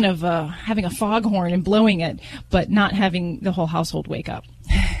equivalent of having a foghorn and blowing it, but not having the whole household wake up.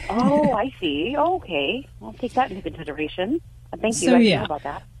 Oh, I see. Okay. I'll take that into consideration. Thank you. So, I didn't know about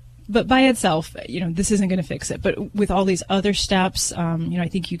that. But by itself, this isn't going to fix it. But with all these other steps, I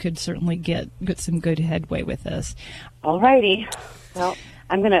think you could certainly get some good headway with this. All righty. Well,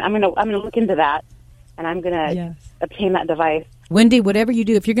 I'm gonna look into that, and I'm gonna obtain that device. Wendy, whatever you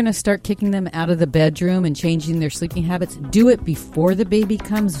do, if you're going to start kicking them out of the bedroom and changing their sleeping habits, do it before the baby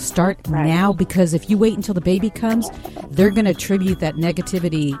comes. Start now, because if you wait until the baby comes, they're going to attribute that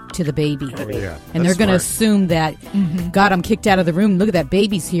negativity to the baby. Oh, yeah. And they're going to assume that, God, I'm kicked out of the room. Look at that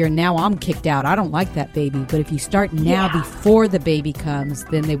baby's here, and now I'm kicked out. I don't like that baby. But if you start now before the baby comes,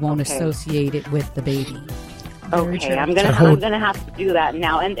 then they won't associate it with the baby. Okay, I'm gonna have to do that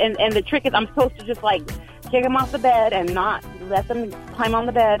now. And the trick is, I'm supposed to just like kick them off the bed and not let them climb on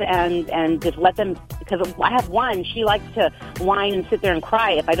the bed and just let them, because I have one, she likes to whine and sit there and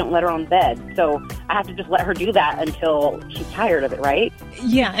cry if I don't let her on the bed. So I have to just let her do that until she's tired of it, right?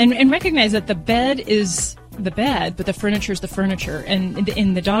 Yeah, and recognize that the bed is the bed, but the furniture is the furniture. And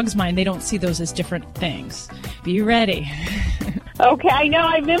in the dog's mind, they don't see those as different things. Be ready. Okay, I know.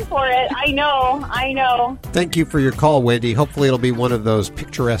 I'm in for it. I know. Thank you for your call, Wendy. Hopefully it'll be one of those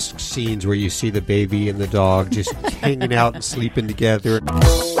picturesque scenes where you see the baby and the dog just hanging out and sleeping together.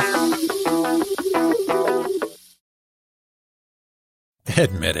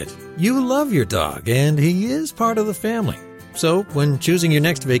 Admit it. You love your dog, and he is part of the family. So when choosing your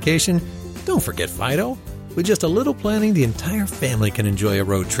next vacation, don't forget Fido. With just a little planning, the entire family can enjoy a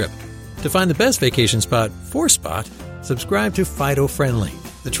road trip. To find the best vacation spot for Spot, subscribe to Fido Friendly,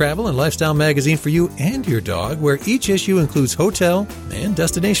 the travel and lifestyle magazine for you and your dog, where each issue includes hotel and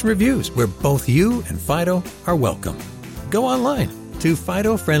destination reviews, where both you and Fido are welcome. Go online to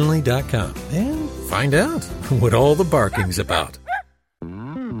FidoFriendly.com and find out what all the barking's about.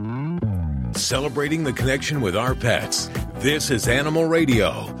 Celebrating the connection with our pets. This is Animal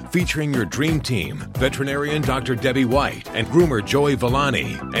Radio, featuring your dream team, veterinarian Dr. Debbie White and groomer Joey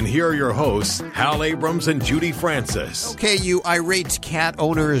Villani. And here are your hosts, Hal Abrams and Judy Francis. Okay, you irate cat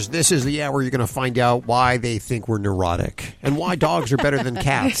owners, this is the hour you're going to find out why they think we're neurotic and why dogs are better than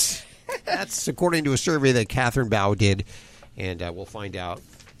cats. That's according to a survey that Catherine Bow did, and we'll find out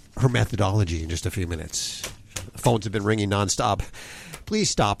her methodology in just a few minutes. The phones have been ringing nonstop. Please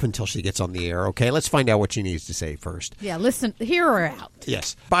stop until she gets on the air, okay? Let's find out what she needs to say first. Yeah, listen, hear her out.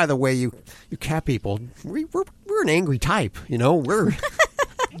 Yes. By the way, you cat people, we're an angry type, you know? We're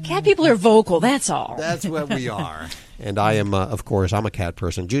Cat people are vocal, that's all. That's what we are. And I am, of course, I'm a cat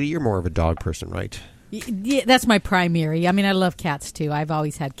person. Judy, you're more of a dog person, right? Yeah, that's my primary. I mean, I love cats, too. I've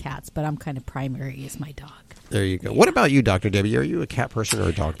always had cats, but I'm kind of primary as my dog. There you go. What about you, Dr. Debbie? Are you a cat person or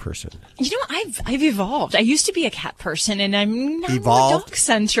a dog person? You know, I've evolved. I used to be a cat person, and I'm now Evolved? dog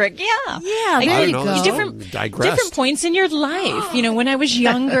centric. Yeah, there you go. Different points in your life. You know, when I was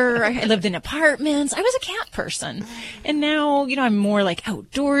younger, I lived in apartments. I was a cat person, and now I'm more like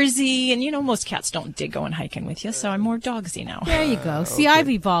outdoorsy. And most cats don't dig going hiking with you, so I'm more dogsy now. There you go. See, okay. I've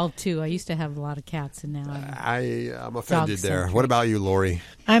evolved too. I used to have a lot of cats, and now I'm offended there. What about you, Lori?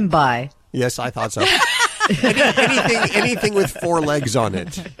 I'm bi. Yes, I thought so. anything with four legs on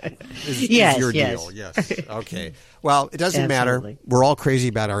it is your deal. Yes. Okay. Well, it doesn't matter. We're all crazy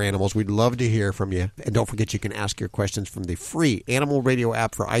about our animals. We'd love to hear from you. And don't forget you can ask your questions from the free Animal Radio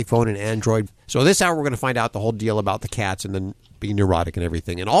app for iPhone and Android. So this hour we're going to find out the whole deal about the cats and then being neurotic and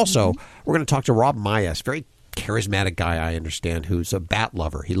everything. And also we're going to talk to Rob Myas, very charismatic guy, I understand, who's a bat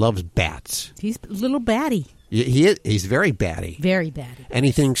lover. He loves bats. He's a little batty. He's very batty. Very batty. And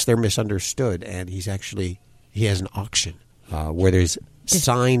he thinks they're misunderstood. And he has an auction where there's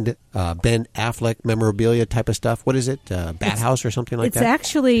signed Ben Affleck memorabilia type of stuff. What is it? Bat House or something like that? It's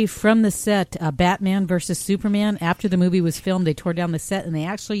actually from the set, Batman versus Superman. After the movie was filmed, they tore down the set and they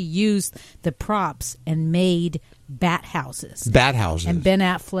actually used the props and made bat houses. Bat houses. And Ben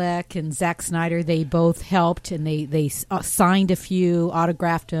Affleck and Zack Snyder, they both helped, and they signed a few,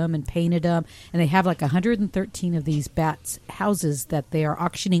 autographed them, and painted them. And they have like 113 of these bats houses that they are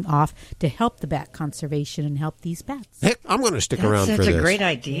auctioning off to help the bat conservation and help these bats. Hey, I'm going to stick around for this. That's a great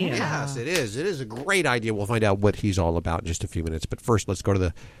idea. Yes, it is. It is a great idea. We'll find out what he's all about in just a few minutes. But first, let's go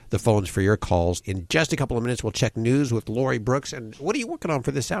to the phones for your calls. In just a couple of minutes, we'll check news with Lori Brooks. And what are you working on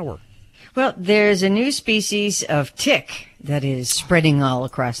for this hour? Well, there's a new species of tick that is spreading all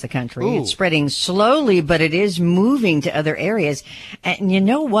across the country. Ooh. It's spreading slowly, but it is moving to other areas. And you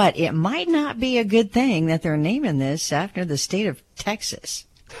know what? It might not be a good thing that they're naming this after the state of Texas.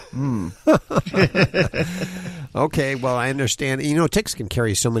 Okay, well, I understand. Ticks can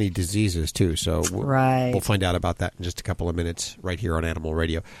carry so many diseases, too. So we'll find out about that in just a couple of minutes right here on Animal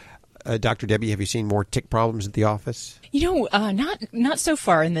Radio. Dr. Debbie, have you seen more tick problems at the office? Not so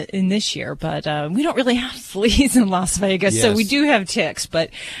far in this year, but we don't really have fleas in Las Vegas, Yes. so we do have ticks, but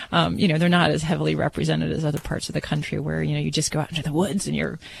they're not as heavily represented as other parts of the country where you just go out into the woods and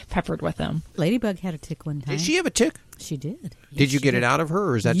you're peppered with them. Ladybug had a tick one time. Did she have a tick? She did. Did you get it out of her,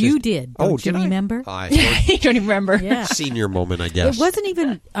 or is that you just... did? Don't you remember? You don't even remember. Yeah. Senior moment, I guess. It wasn't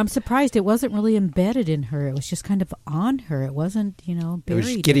even. I'm surprised it wasn't really embedded in her. It was just kind of on her. It wasn't, buried. It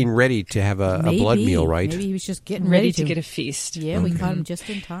was getting ready to have a blood meal, right? Maybe he was just getting ready to get a feast. Yeah, we caught him just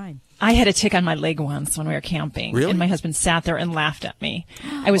in time. I had a tick on my leg once when we were camping. Really? And my husband sat there and laughed at me.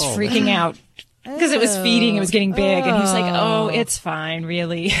 I was freaking out because it was feeding. It was getting big. And he was like, oh, it's fine,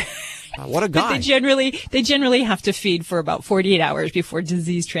 really. What a But guy. they generally have to feed for about 48 hours before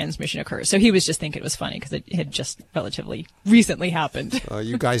disease transmission occurs. So he was just thinking it was funny because it had just relatively recently happened.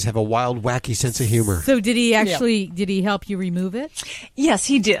 You guys have a wild, wacky sense of humor. So did he help you remove it? Yes,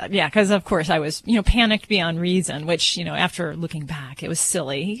 he did. Yeah, because of course I was, panicked beyond reason, which, after looking back, it was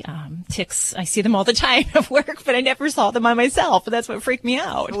silly. Ticks, I see them all the time at work, but I never saw them on myself. But that's what freaked me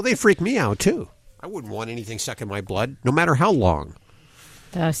out. Well, they freak me out, too. I wouldn't want anything stuck in my blood, no matter how long.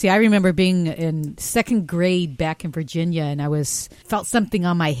 See, I remember being in second grade back in Virginia, and I felt something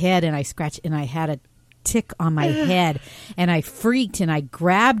on my head, and I scratched, and I had a tick on my head, and I freaked, and I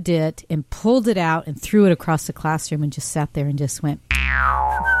grabbed it and pulled it out and threw it across the classroom and just sat there and just went.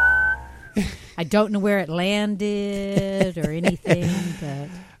 I don't know where it landed or anything, but.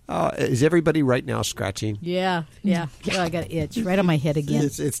 Is everybody right now scratching? Yeah. Oh, I got an itch right on my head again.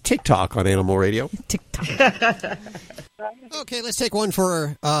 It's TikTok on Animal Radio. TikTok. Okay, let's take one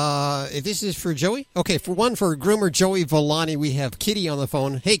for, this is for Joey? Okay, for groomer Joey Villani, we have Kitty on the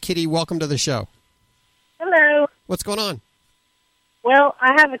phone. Hey, Kitty, welcome to the show. Hello. What's going on? Well,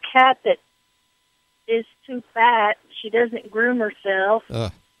 I have a cat that is too fat. She doesn't groom herself.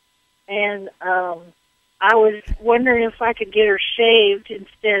 And I was wondering if I could get her shaved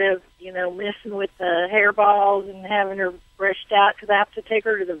instead of, messing with the hairballs and having her brushed out, because I have to take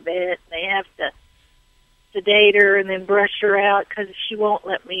her to the vet. They have to sedate her and then brush her out because she won't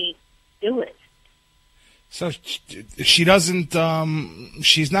let me do it. So she doesn't,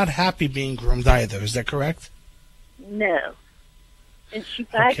 she's not happy being groomed either, is that correct? No. And she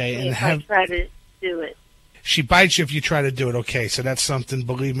bites me if I try to do it. She bites you if you try to do it. Okay, so that's something,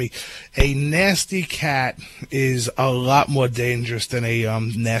 believe me. A nasty cat is a lot more dangerous than a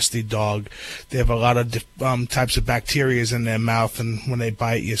nasty dog. They have a lot of types of bacteria in their mouth, and when they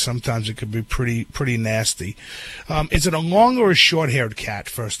bite you, sometimes it could be pretty nasty. Is it a long or a short-haired cat,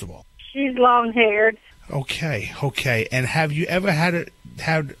 first of all? She's long-haired. Okay. And have you ever had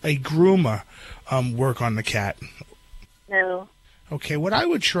a groomer work on the cat? No. Okay, what I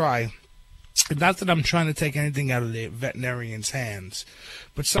would try, not that I'm trying to take anything out of the veterinarian's hands,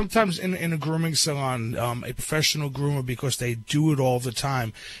 but sometimes in a grooming salon, a professional groomer, because they do it all the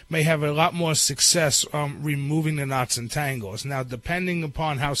time, may have a lot more success removing the knots and tangles. Now, depending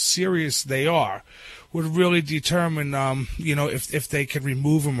upon how serious they are, would really determine, if they can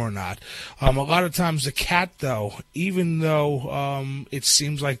remove them or not. A lot of times the cat, though, even though it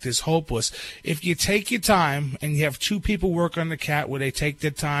seems like this hopeless, if you take your time and you have two people work on the cat where they take their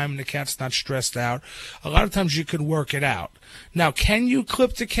time and the cat's not stressed out, a lot of times you can work it out. Now, can you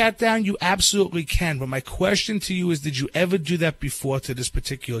clip the cat down? You absolutely can. But my question to you is, did you ever do that before to this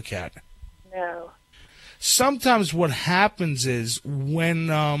particular cat? No. Sometimes what happens is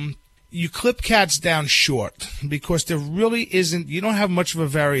when you clip cats down short, because there really isn't, you don't have much of a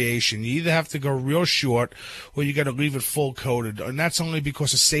variation. You either have to go real short or you got to leave it full coated. And that's only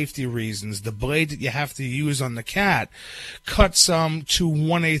because of safety reasons. The blade that you have to use on the cat cuts to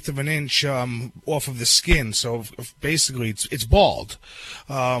 1/8 of an inch off of the skin. So basically it's bald.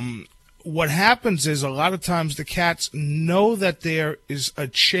 What happens is, a lot of times the cats know that there is a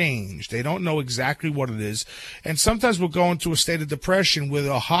change. They don't know exactly what it is. And sometimes we'll go into a state of depression where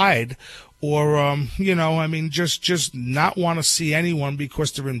they'll hide or, just not want to see anyone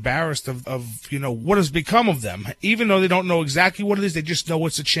because they're embarrassed of what has become of them. Even though they don't know exactly what it is, they just know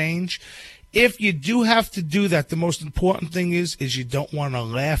it's a change. If you do have to do that, the most important thing is you don't want to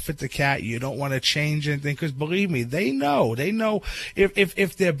laugh at the cat. You don't want to change anything, because believe me, they know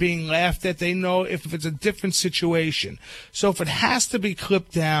if they're being laughed at. They know if it's a different situation. So if it has to be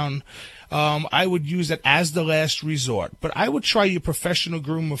clipped down, I would use it as the last resort. But I would try your professional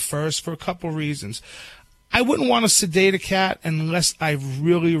groomer first for a couple reasons. I wouldn't want to sedate a cat unless I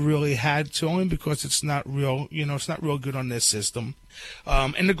really, really had to, only because it's not real, it's not real good on their system.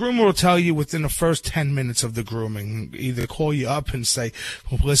 And the groomer will tell you within the first 10 minutes of the grooming, either call you up and say,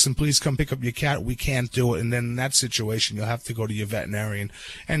 well, listen, please come pick up your cat. We can't do it. And then in that situation, you'll have to go to your veterinarian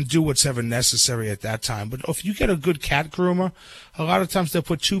and do what's ever necessary at that time. But if you get a good cat groomer, a lot of times they'll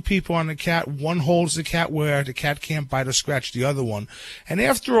put two people on the cat. One holds the cat where the cat can't bite or scratch the other one. And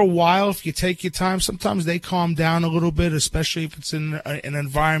after a while, if you take your time, sometimes they calm down a little bit, especially if it's in an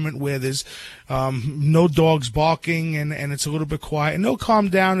environment where there's no dogs barking and it's a little bit quiet. And they'll calm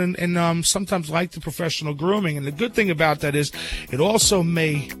down and sometimes like the professional grooming. And the good thing about that is it also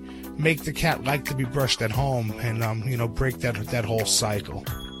may make the cat like to be brushed at home and, break that whole cycle.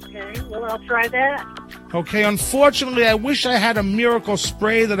 Okay, well, I'll try that. Okay, unfortunately, I wish I had a miracle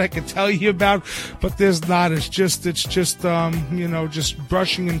spray that I could tell you about, but there's not. It's just just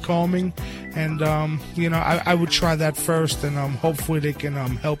brushing and combing, And, I would try that first, and hopefully they can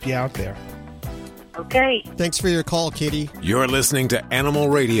help you out there. Okay. Thanks for your call, Kitty. You're listening to Animal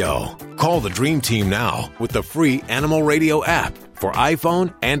Radio. Call the Dream Team now with the free Animal Radio app for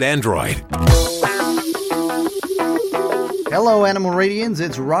iPhone and Android. Hello, Animal Radians.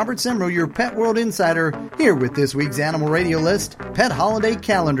 It's Robert Semro, your Pet World Insider, here with this week's Animal Radio list, Pet Holiday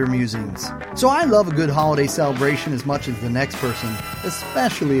Calendar Musings. So I love a good holiday celebration as much as the next person,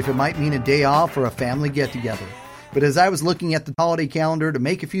 especially if it might mean a day off or a family get-together. But as I was looking at the holiday calendar to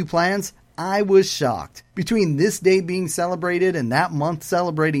make a few plans, I was shocked. Between this day being celebrated and that month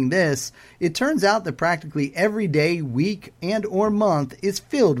celebrating this, it turns out that practically every day, week, and or month is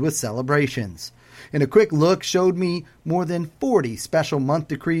filled with celebrations. And a quick look showed me more than 40 special month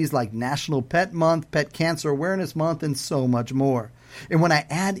decrees like National Pet Month, Pet Cancer Awareness Month, and so much more. And when I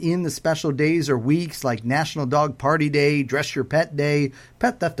add in the special days or weeks like National Dog Party Day, Dress Your Pet Day,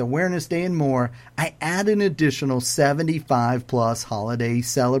 Pet Theft Awareness Day, and more, I add an additional 75 plus holiday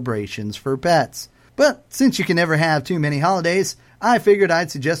celebrations for pets. But since you can never have too many holidays, I figured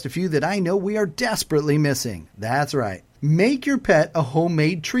I'd suggest a few that I know we are desperately missing. That's right. Make your pet a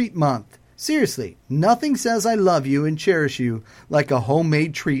homemade treat month. Seriously, nothing says I love you and cherish you like a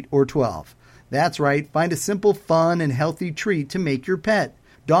homemade treat or 12. That's right, find a simple, fun, and healthy treat to make your pet.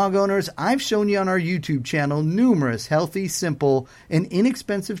 Dog owners, I've shown you on our YouTube channel numerous healthy, simple, and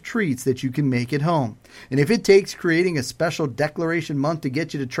inexpensive treats that you can make at home. And if it takes creating a special declaration month to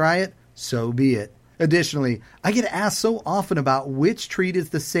get you to try it, so be it. Additionally, I get asked so often about which treat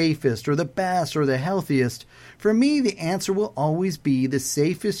is the safest or the best or the healthiest. For me, the answer will always be the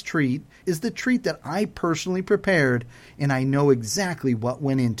safest treat is the treat that I personally prepared, and I know exactly what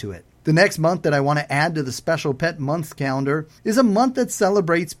went into it. The next month that I want to add to the special pet month calendar is a month that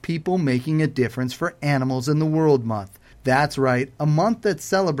celebrates people making a difference for animals in the world month. That's right, a month that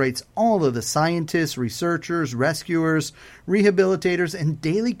celebrates all of the scientists, researchers, rescuers, rehabilitators, and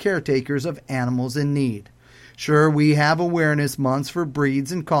daily caretakers of animals in need. Sure, we have awareness months for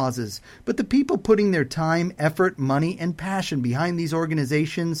breeds and causes, but the people putting their time, effort, money, and passion behind these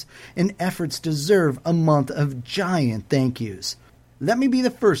organizations and efforts deserve a month of giant thank yous. Let me be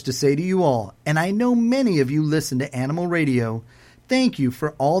the first to say to you all, and I know many of you listen to Animal Radio, thank you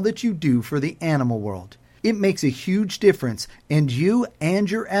for all that you do for the animal world. It makes a huge difference, and you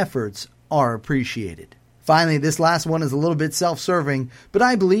and your efforts are appreciated. Finally, this last one is a little bit self-serving, but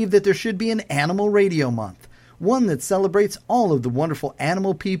I believe that there should be an Animal Radio Month, one that celebrates all of the wonderful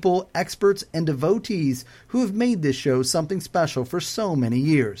animal people, experts, and devotees who have made this show something special for so many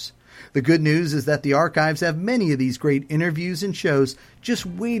years. The good news is that the archives have many of these great interviews and shows just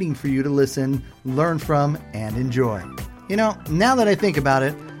waiting for you to listen, learn from, and enjoy. You know, now that I think about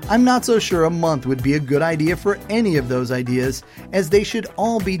it, I'm not so sure a month would be a good idea for any of those ideas, as they should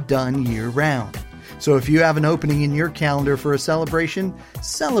all be done year-round. So if you have an opening in your calendar for a celebration,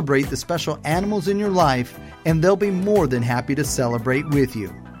 celebrate the special animals in your life, and they'll be more than happy to celebrate with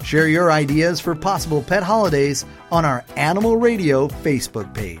you. Share your ideas for possible pet holidays on our Animal Radio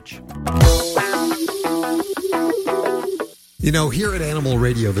Facebook page. You know, here at Animal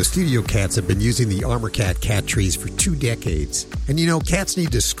Radio, the studio cats have been using the Armor Cat cat trees for 2 decades. And you know, cats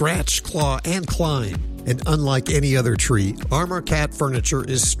need to scratch, claw, and climb. And unlike any other tree, Armor Cat furniture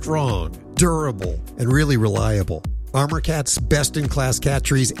is strong, durable, and really reliable. Armor Cat's best-in-class cat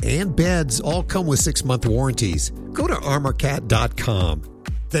trees and beds all come with 6-month warranties. Go to armorcat.com.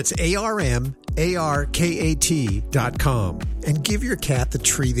 That's ARMARKAT.com. And give your cat the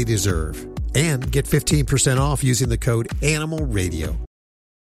tree they deserve. And get 15% off using the code Animal Radio.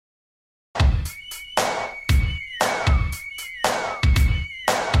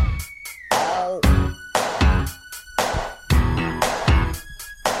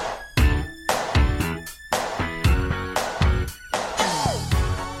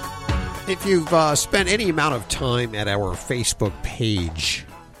 If you've spent any amount of time at our Facebook page,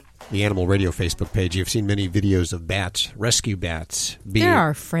 the Animal Radio Facebook page, you've seen many videos of bats, rescue bats. They're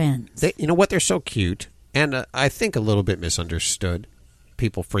our friends. You know what? They're so cute, and I think a little bit misunderstood.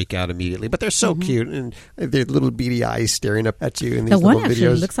 People freak out immediately, but they're so cute, and their little beady eyes staring up at you in these the little one actually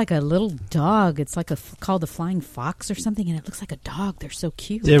videos. Looks like a little dog. It's like called a flying fox or something, and it looks like a dog. They're so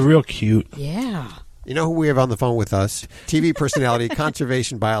cute. They're real cute. Yeah. You know who we have on the phone with us? TV personality,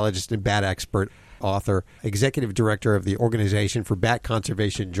 conservation biologist, and bat expert, author, executive director of the Organization for Bat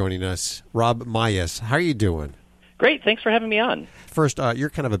Conservation, joining us, Rob Mayes. How are you doing? Great. Thanks for having me on. First,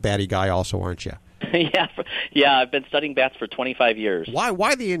 you're kind of a batty guy also, aren't you? Yeah. I've been studying bats for 25 years.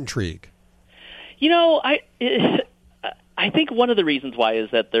 Why the intrigue? You know, I I think one of the reasons why is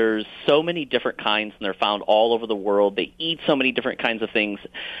that there's so many different kinds, and they're found all over the world. They eat so many different kinds of things.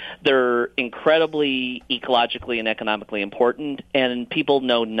 They're incredibly ecologically and economically important, and people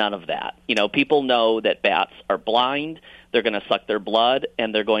know none of that. People know that bats are blind, they're going to suck their blood,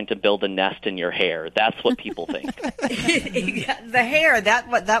 and they're going to build a nest in your hair. That's what people think. The hair,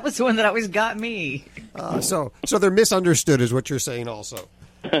 that was the one that always got me. So they're misunderstood is what you're saying also.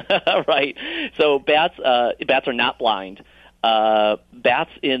 Right. So bats are not blind.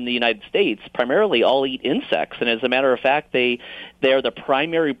 Bats in the United States primarily all eat insects, and as a matter of fact, they are the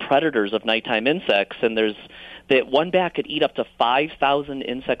primary predators of nighttime insects. And one bat could eat up to 5,000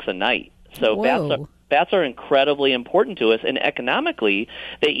 insects a night. So bats are incredibly important to us, and economically,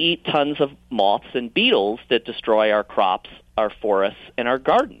 they eat tons of moths and beetles that destroy our crops, our forests, and our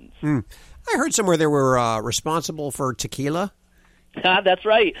gardens. I heard somewhere they were responsible for tequila. That's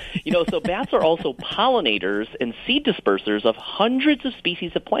right. So bats are also pollinators and seed dispersers of hundreds of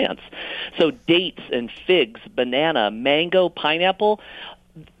species of plants. So dates and figs, banana, mango, pineapple,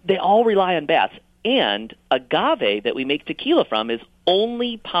 they all rely on bats. And agave that we make tequila from is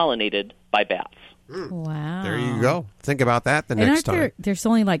only pollinated by bats. Wow. There you go. Think about that next time. There's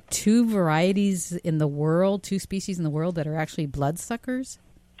only like 2 varieties in the world, 2 species in the world that are actually bloodsuckers?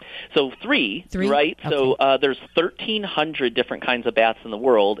 So three, right? Okay. So there's 1,300 different kinds of bats in the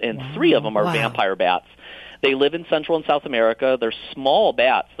world, and 3 of them are vampire bats. They live in Central and South America. They're small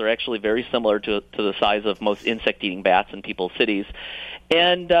bats. They're actually very similar to the size of most insect-eating bats in people's cities.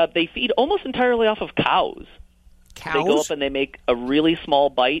 And they feed almost entirely off of cows. Cows? They go up and they make a really small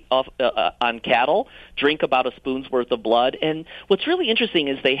bite off on cattle, drink about a spoon's worth of blood, and what's really interesting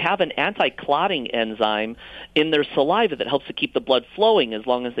is they have an anti-clotting enzyme in their saliva that helps to keep the blood flowing as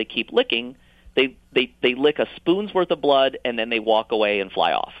long as they keep licking. They lick a spoon's worth of blood, and then they walk away and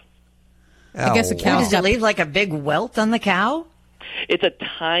fly off. I guess a cow does it leave like a big welt on the cow? It's a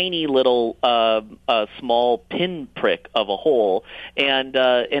tiny little small pinprick of a hole, and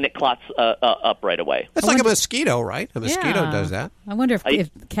it clots up right away. That's like a mosquito, right? A mosquito does that. I wonder if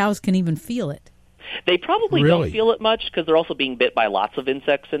cows can even feel it. They probably don't feel it much because they're also being bit by lots of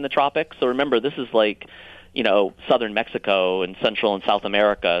insects in the tropics. So remember, this is like, southern Mexico and Central and South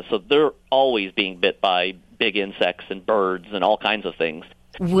America. So they're always being bit by big insects and birds and all kinds of things.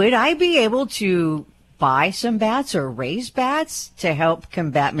 Would I be able to buy some bats or raise bats to help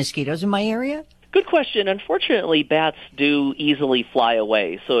combat mosquitoes in my area? Good question. Unfortunately, bats do easily fly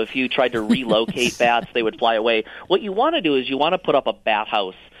away. So if you tried to relocate bats, they would fly away. What you want to do is you want to put up a bat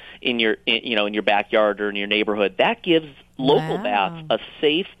house in your backyard or in your neighborhood. That gives local bats a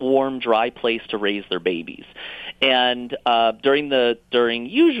safe, warm, dry place to raise their babies. And during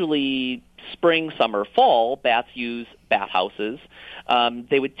usually spring, summer, fall, bats use bat houses.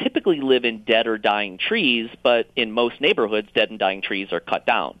 They would typically live in dead or dying trees, but in most neighborhoods, dead and dying trees are cut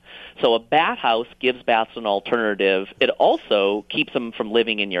down. So a bat house gives bats an alternative. It also keeps them from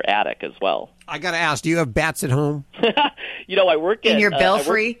living in your attic as well. I got to ask, do you have bats at home? I work in your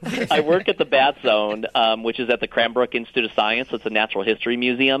belfry. I work at the Bat Zone, which is at the Cranbrook Institute of Science. It's a natural history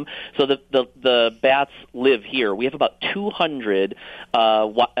museum. So the bats live here. We have about 200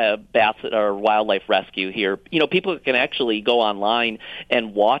 bats that are wildlife rescue here. People can actually go online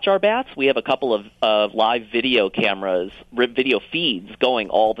and watch our bats. We have a couple of live video cameras, video feeds going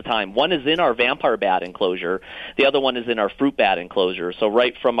all the time. One is in our vampire bat enclosure. The other one is in our fruit bat enclosure. So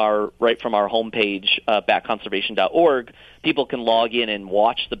right from our homepage, batconservation.org, people can log in and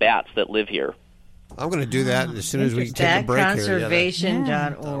watch the bats that live here. I'm going to do that as soon as we take a break here.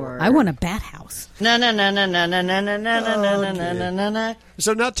 Batconservation.org. I want a bat house. No.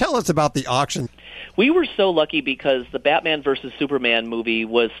 So now tell us about the auction. We were so lucky because the Batman vs. Superman movie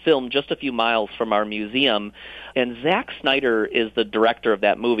was filmed just a few miles from our museum, and Zack Snyder is the director of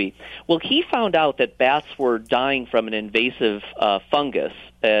that movie. Well, he found out that bats were dying from an invasive fungus.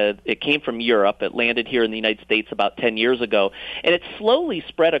 It came from Europe. It landed here in the United States about 10 years ago, and it slowly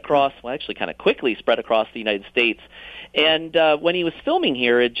spread across, actually kind of quickly spread across the United States. And when he was filming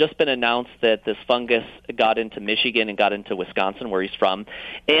here, it had just been announced that this fungus got into Michigan and got into Wisconsin, where he's from.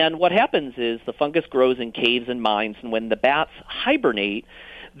 And what happens is the fungus grows in caves and mines, and when the bats hibernate,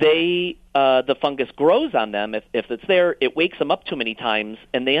 the fungus grows on them. If it's there, it wakes them up too many times,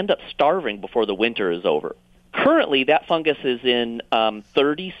 and they end up starving before the winter is over. Currently, that fungus is in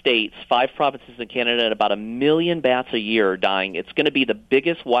 30 states, 5 provinces in Canada, and about 1 million bats a year are dying. It's going to be the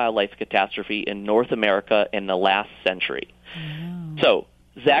biggest wildlife catastrophe in North America in the last century. So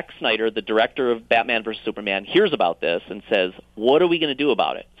Zack Snyder, the director of Batman vs. Superman, hears about this and says, what are we going to do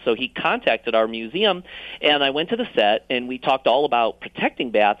about it? So he contacted our museum, and I went to the set, and we talked all about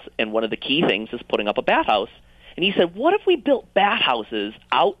protecting bats, and one of the key things is putting up a bat house. And he said, what if we built bat houses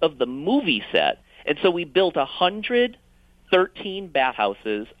out of the movie set? And so we built 113 bat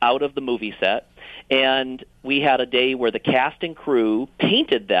houses out of the movie set, and we had a day where the cast and crew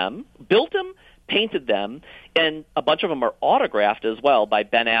painted them, built them, painted them, and a bunch of them are autographed as well by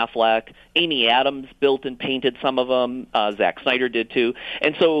Ben Affleck. Amy Adams built and painted some of them. Zack Snyder did too.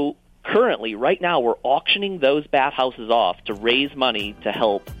 And so currently, right now, we're auctioning those bat houses off to raise money to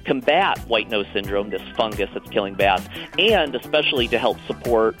help combat white nose syndrome, this fungus that's killing bats, and especially to help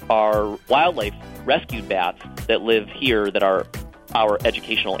support our wildlife rescued bats that live here that are our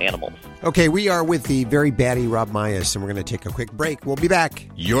educational animals. Okay, we are with the very batty Rob Myers, and we're going to take a quick break. We'll be back.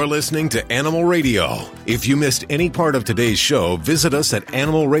 You're listening to Animal Radio. If you missed any part of today's show, visit us at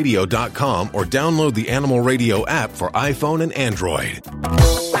animalradio.com or download the Animal Radio app for iPhone and Android.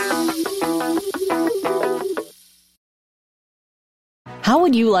 How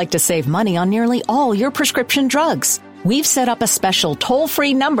would you like to save money on nearly all your prescription drugs? We've set up a special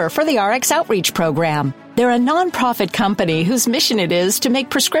toll-free number for the RX Outreach Program. They're a nonprofit company whose mission it is to make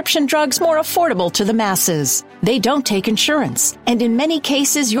prescription drugs more affordable to the masses. They don't take insurance, and in many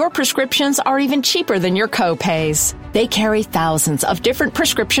cases, your prescriptions are even cheaper than your co-pays. They carry thousands of different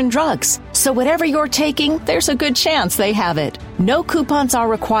prescription drugs, so whatever you're taking, there's a good chance they have it. No coupons are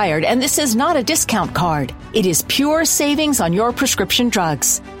required, and this is not a discount card. It is pure savings on your prescription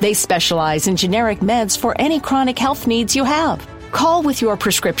drugs. They specialize in generic meds for any chronic health needs you have. Call with your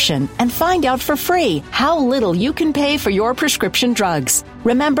prescription and find out for free how little you can pay for your prescription drugs.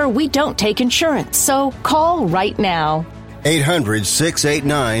 Remember, we don't take insurance, so call right now.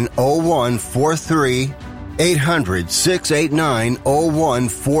 800-689-0143.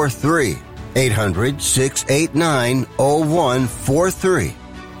 800-689-0143. 800-689-0143.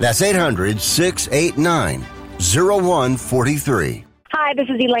 That's 800-689-0143. Hi, this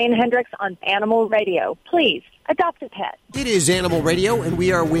is Elaine Hendricks on Animal Radio. Please, adopt a pet. It is Animal Radio, and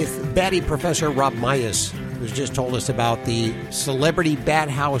we are with Batty Professor Rob Myers, who's just told us about the Celebrity Bat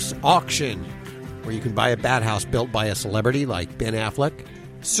House Auction, where you can buy a bat house built by a celebrity like Ben Affleck.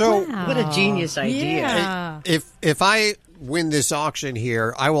 So, wow. What a genius idea. Yeah. If I win this auction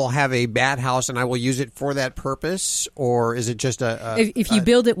here, I will have a bat house and I will use it for that purpose, or is it just if you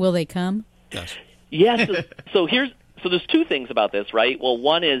build it, will they come? Yes. Yes. So there's two things about this, right? Well,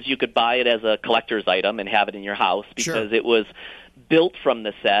 one is you could buy it as a collector's item and have it in your house because it was built from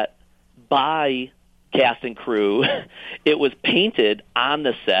the set by cast and crew. It was painted on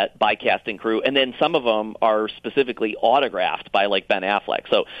the set by cast and crew, and then some of them are specifically autographed by like Ben Affleck.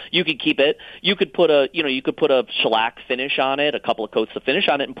 So you could keep it. You could put a shellac finish on it, a couple of coats of finish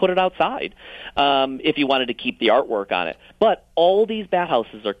on it, and put it outside if you wanted to keep the artwork on it. But all these bat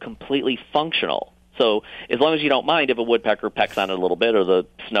houses are completely functional. So as long as you don't mind if a woodpecker pecks on it a little bit or the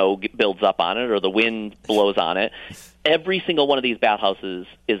snow builds up on it or the wind blows on it, every single one of these bat houses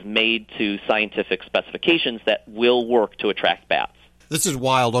is made to scientific specifications that will work to attract bats. This is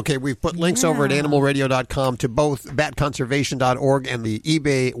wild. Okay, we've put links over at animalradio.com to both batconservation.org and the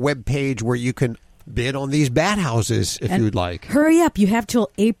eBay webpage where you can bid on these bat houses if you'd like. Hurry up. You have till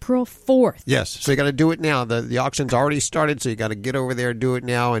April 4th. Yes, so you got to do it now. The auction's already started, so you got to get over there and do it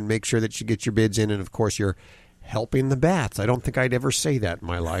now and make sure that you get your bids in. And, of course, you're helping the bats. I don't think I'd ever say that in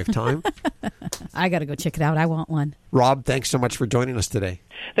my lifetime. I got to go check it out. I want one. Rob, thanks so much for joining us today.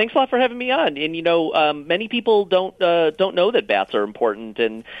 Thanks a lot for having me on. And, many people don't know that bats are important.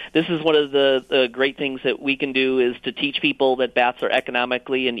 And this is one of the great things that we can do is to teach people that bats are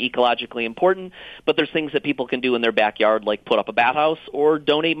economically and ecologically important. But there's things that people can do in their backyard, like put up a bat house or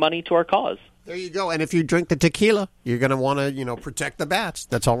donate money to our cause. There you go. And if you drink the tequila, you're going to want to, protect the bats.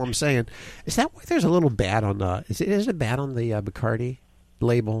 That's all I'm saying. Is that why there's a little bat on the? Is a bat on the Bacardi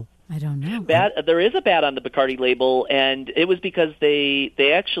label? I don't know. There is a bat on the Bacardi label, and it was because they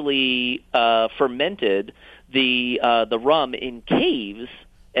actually fermented the rum in caves,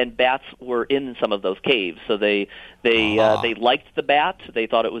 and bats were in some of those caves. So they liked the bat. They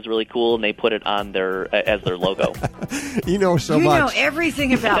thought it was really cool, and they put it on as their logo. You know so much. You know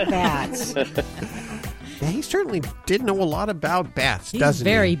everything about bats. Yeah, he certainly did know a lot about bats, doesn't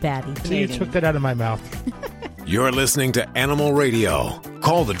he? He's very batty. You took that out of my mouth. You're listening to Animal Radio.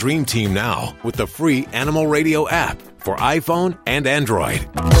 Call the Dream Team now with the free Animal Radio app for iPhone and Android.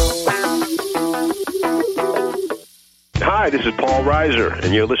 Hi, this is Paul Reiser,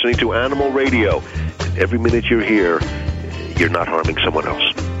 and you're listening to Animal Radio. And every minute you're here, you're not harming someone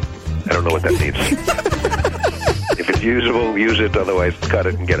else. I don't know what that means. If it's usable, use it. Otherwise, cut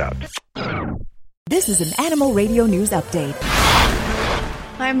it and get out. This is an Animal Radio News Update.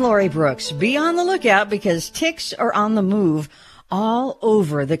 I'm Lori Brooks. Be on the lookout because ticks are on the move all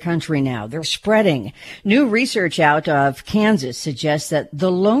over the country now. They're spreading. New research out of Kansas suggests that the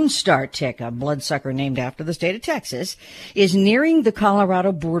Lone Star tick, a bloodsucker named after the state of Texas, is nearing the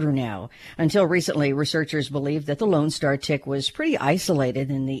Colorado border now. Until recently, researchers believed that the Lone Star tick was pretty isolated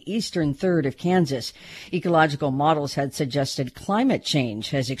in the eastern third of Kansas. Ecological models had suggested climate change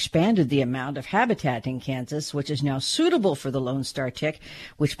has expanded the amount of habitat in Kansas, which is now suitable for the Lone Star tick,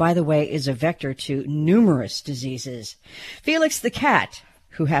 which, by the way, is a vector to numerous diseases. Felix the cat,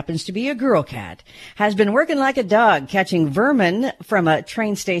 who happens to be a girl cat, has been working like a dog catching vermin from a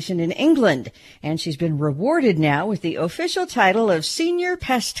train station in England, and she's been rewarded now with the official title of Senior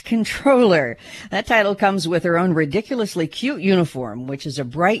Pest Controller. That title comes with her own ridiculously cute uniform, which is a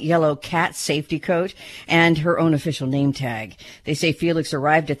bright yellow cat safety coat, and her own official name tag. They say Felix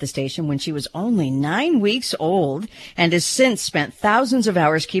arrived at the station when she was only 9 weeks old and has since spent thousands of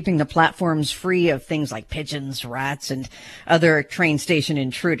hours keeping the platforms free of things like pigeons, rats, and other train station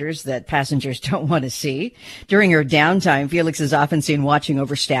intruders that passengers don't want to see. During her downtime, Felix is often seen watching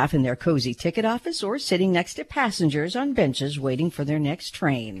over staff in their cozy ticket office or sitting next to passengers on benches waiting for their next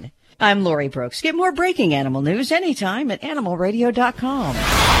train. I'm Lori Brooks. Get more breaking animal news anytime at animalradio.com.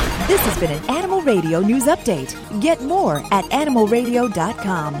 This has been an Animal Radio News Update. Get more at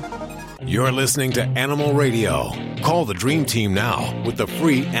animalradio.com. You're listening to Animal Radio. Call the Dream Team now with the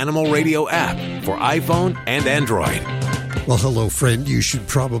free Animal Radio app for iPhone and Android. Well, hello, friend. You should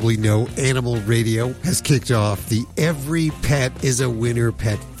probably know Animal Radio has kicked off the Every Pet is a Winner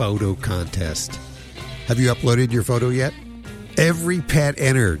pet photo contest. Have you uploaded your photo yet? Every pet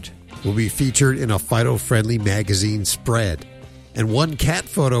entered will be featured in a Fido-friendly magazine spread. And one cat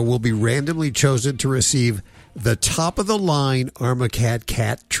photo will be randomly chosen to receive the top-of-the-line Armacat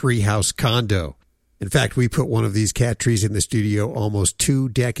Cat Treehouse condo. In fact, we put one of these cat trees in the studio almost 2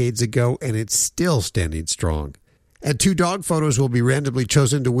 decades ago, and it's still standing strong. And 2 dog photos will be randomly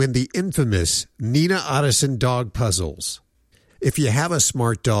chosen to win the infamous Nina Ottison dog puzzles. If you have a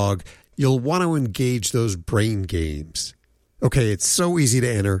smart dog, you'll want to engage those brain games. Okay, it's so easy to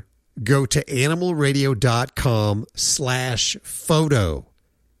enter. Go to animalradio.com/photo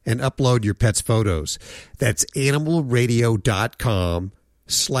and upload your pet's photos. That's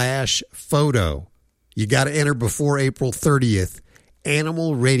animalradio.com/photo. You got to enter before April 30th.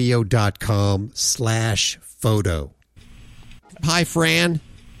 animalradio.com/photo. Hi, Fran.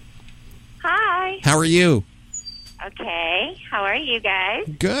 Hi. How are you? Okay. How are you guys?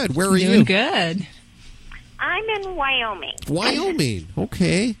 Good. Where are you? Doing good. I'm in Wyoming. Wyoming.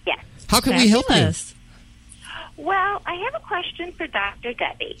 Okay. Yes. How can we help you? Well, I have a question for Dr.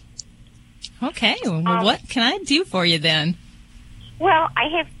 Debbie. Okay. Well, what can I do for you then? Well, I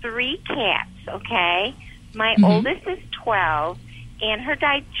have 3 cats, okay? My oldest is 12, and her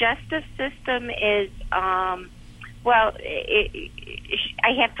digestive system is, I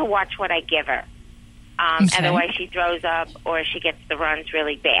have to watch what I give her. Otherwise she throws up or she gets the runs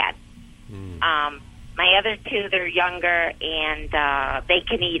really bad. My other 2, they're younger, and they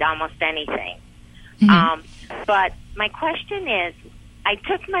can eat almost anything. But my question is, I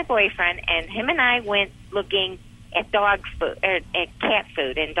took my boyfriend, and him and I went looking at dog food, at cat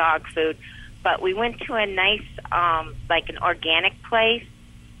food and dog food, but we went to a nice, like an organic place,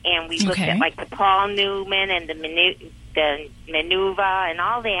 and we looked at like the Paul Newman and the Manuva and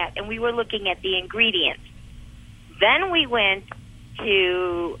all that, and we were looking at the ingredients. Then we went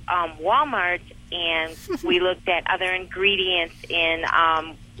to Walmart, and we looked at other ingredients in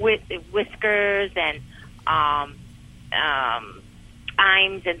whiskers and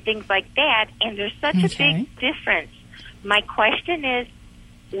Imes and things like that, and there's such a big difference. My question is,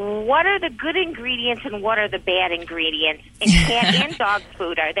 what are the good ingredients and what are the bad ingredients in cat and dog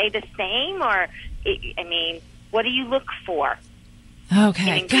food? Are they the same, or, I mean, what do you look for?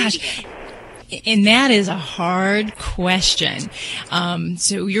 Okay, gosh. And that is a hard question.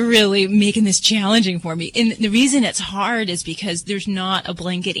 So you're really making this challenging for me. And the reason it's hard is because there's not a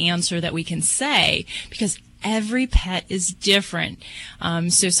blanket answer that we can say, because every pet is different.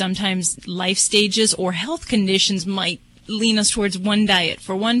 So sometimes life stages or health conditions might lean us towards one diet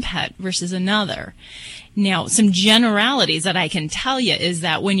for one pet versus another. Now, some generalities that I can tell you is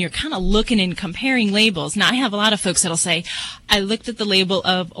that when you're kind of looking and comparing labels, now I have a lot of folks that'll say, I looked at the label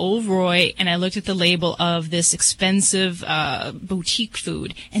of Old Roy and I looked at the label of this expensive boutique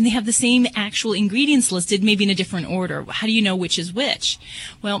food, and they have the same actual ingredients listed, maybe in a different order. How do you know which is which?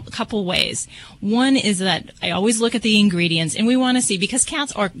 Well, a couple ways. One is that I always look at the ingredients, and we want to see, because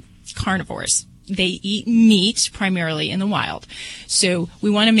cats are carnivores. They eat meat primarily in the wild. So we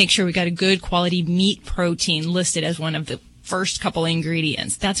want to make sure we got a good quality meat protein listed as one of the first couple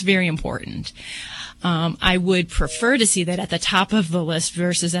ingredients. That's very important. I would prefer to see that at the top of the list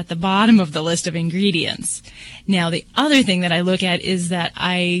versus at the bottom of the list of ingredients. Now, the other thing that I look at is that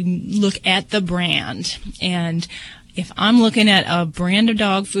I look at the brand. And if I'm looking at a brand of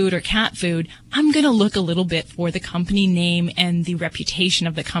dog food or cat food, I'm going to look a little bit for the company name and the reputation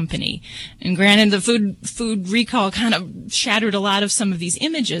of the company. And granted, the food recall kind of shattered a lot of some of these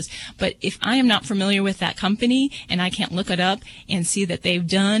images, but if I am not familiar with that company and I can't look it up and see that they've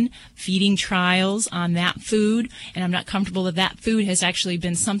done feeding trials on that food, and I'm not comfortable that that food has actually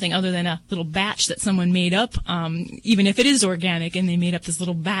been something other than a little batch that someone made up, even if it is organic and they made up this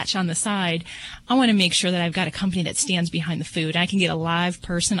little batch on the side, I want to make sure that I've got a company that stands behind the food. I can get a live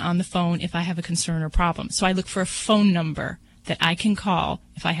person on the phone if I have a concern or problem. So I look for a phone number that I can call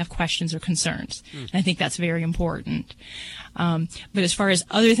if I have questions or concerns. And I think that's very important. But as far as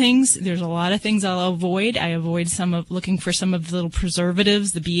other things, there's a lot of things I'll avoid. I avoid looking for some of the little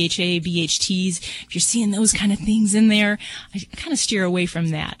preservatives, the BHA, BHTs. If you're seeing those kind of things in there, I kind of steer away from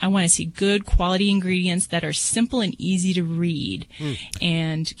that. I want to see good quality ingredients that are simple and easy to read,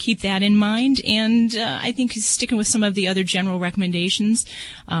 and keep that in mind. And I think sticking with some of the other general recommendations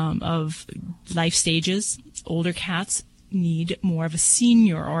of life stages, older cats need more of a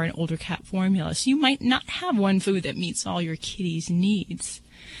senior or an older cat formula. So you might not have one food that meets all your kitty's needs.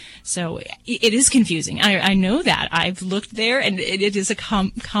 So it is confusing. I know that. I've looked there, and it is a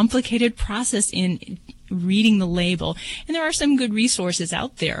complicated process in reading the label. And there are some good resources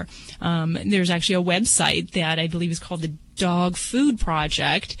out there. There's actually a website that I believe is called the Dog Food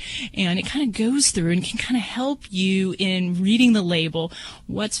Project, and it kind of goes through and can kind of help you in reading the label.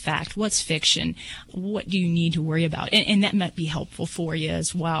 What's fact? What's fiction? What do you need to worry about? And that might be helpful for you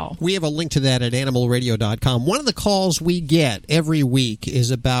as well. We have a link to that at animalradio.com. One of the calls we get every week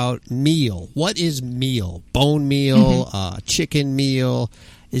is about meal. What is meal? Bone meal, chicken meal.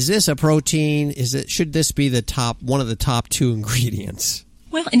 Is this a protein? Should this be one of the top two ingredients?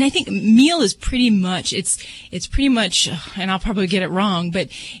 Well, and I think meal is pretty much, it's pretty much, and I'll probably get it wrong, but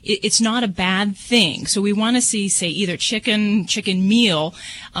it's not a bad thing. So we want to see, say, either chicken meal,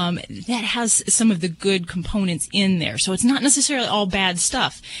 that has some of the good components in there. So it's not necessarily all bad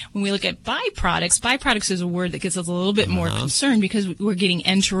stuff. When we look at byproducts is a word that gets us a little bit more concerned, because we're getting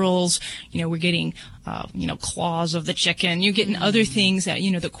enterals, we're getting claws of the chicken. You're getting other things that,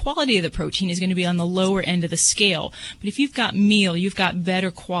 the quality of the protein is going to be on the lower end of the scale. But if you've got meal, you've got better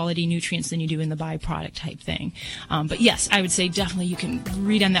quality nutrients than you do in the byproduct type thing. But yes, I would say definitely you can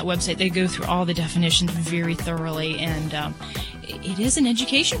read on that website. They go through all the definitions very thoroughly, and it is an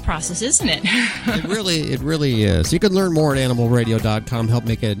education process, isn't it? It really is. You can learn more at animalradio.com. Help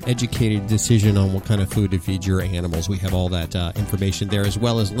make an educated decision on what kind of food to feed your animals. We have all that information there, as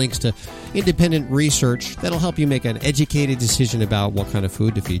well as links to independent research that'll help you make an educated decision about what kind of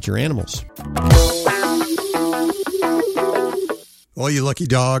food to feed your animals. Well, you lucky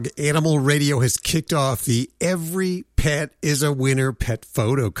dog, Animal Radio has kicked off the Every Pet is a Winner pet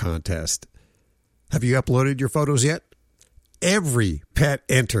photo contest. Have you uploaded your photos yet? Every pet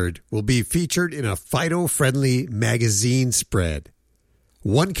entered will be featured in a Fido-friendly magazine spread.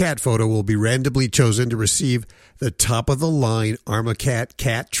 One cat photo will be randomly chosen to receive the top-of-the-line Armacat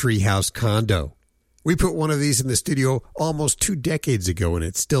Cat Treehouse condo. We put one of these in the studio almost 2 decades ago, and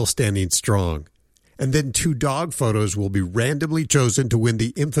it's still standing strong. And then 2 dog photos will be randomly chosen to win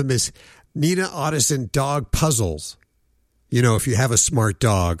the infamous Nina Ottoson dog puzzles. If you have a smart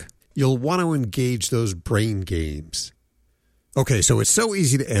dog, you'll want to engage those brain games. Okay, so it's so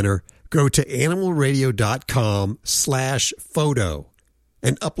easy to enter. Go to animalradio.com/photo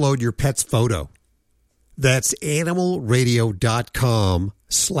and upload your pet's photo. That's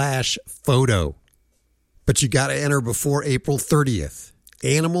animalradio.com/photo. But you got to enter before April 30th.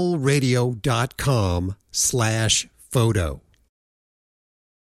 animalradio.com/photo.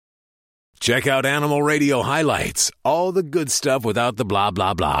 Check out Animal Radio highlights. All the good stuff without the blah,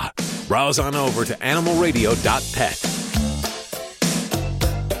 blah, blah. Browse on over to animalradio.pet.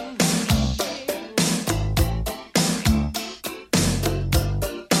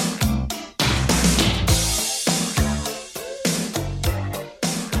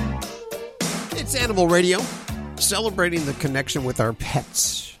 It's Animal Radio, celebrating the connection with our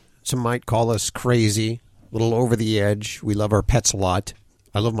pets. Some might call us crazy, a little over the edge. We love our pets a lot.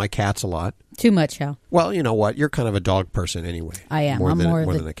 I love my cats a lot. Too much, Hal. Well, you know what? You're kind of a dog person anyway. I am. More I'm than more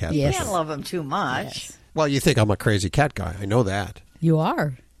than a cat You person. can't love them too much. Yes. Well, you think I'm a crazy cat guy. I know that. You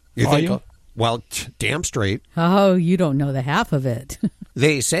are. You Are think? you? Well, damn straight. Oh, you don't know the half of it.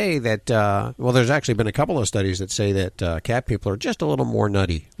 They say that, there's actually been a couple of studies that say that cat people are just a little more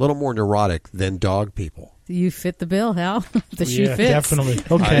nutty, a little more neurotic than dog people. You fit the bill, Hal. The shoe fits. Definitely.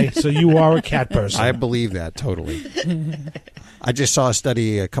 Okay, so you are a cat person. I believe that totally. I just saw a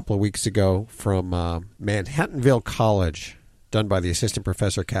study a couple of weeks ago from Manhattanville College done by the assistant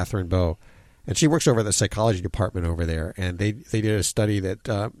professor, Catherine Bowe. And she works over the psychology department over there. And they did a study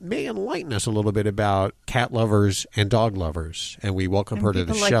that may enlighten us a little bit about cat lovers and dog lovers. And we welcome her to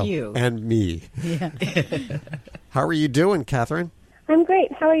the show. Like you. And me. Yeah. How are you doing, Catherine? I'm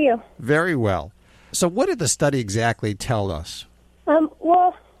great. How are you? Very well. So what did the study exactly tell us? So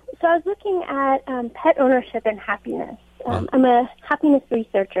I was looking at pet ownership and happiness. I'm a happiness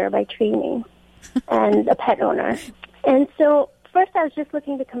researcher by training and a pet owner. And so first I was just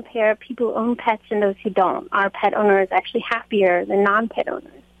looking to compare people who own pets and those who don't. Are pet owners actually happier than non-pet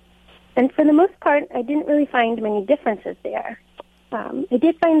owners? And for the most part, I didn't really find many differences there. I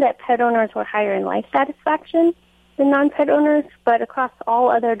did find that pet owners were higher in life satisfaction than non-pet owners, but across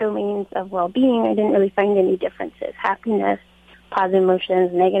all other domains of well-being, I didn't really find any differences. Happiness, positive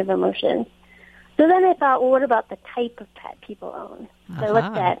emotions, negative emotions. So then I thought, well, what about the type of pet people own? So I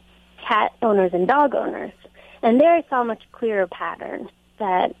looked at cat owners and dog owners. And there I saw a much clearer pattern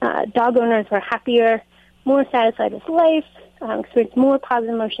that dog owners were happier, more satisfied with life, experienced more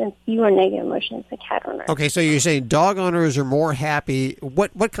positive emotions, fewer negative emotions than cat owners. Okay, so you're saying dog owners are more happy.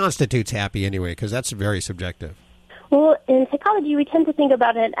 What constitutes happy anyway? Because that's very subjective. Well, in psychology, we tend to think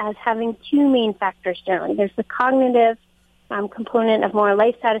about it as having two main factors generally. There's the cognitive component of more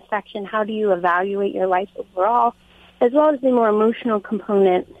life satisfaction. How do you evaluate your life overall? As well as the more emotional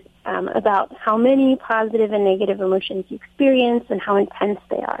component about how many positive and negative emotions you experience and how intense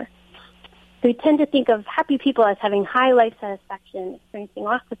they are. So we tend to think of happy people as having high life satisfaction, experiencing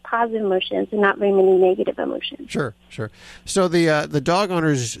lots of positive emotions and not very many negative emotions. Sure. So the dog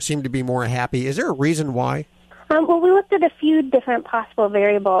owners seem to be more happy. Is there a reason why? Well, we looked at a few different possible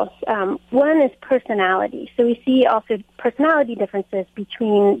variables. One is personality. So we see also personality differences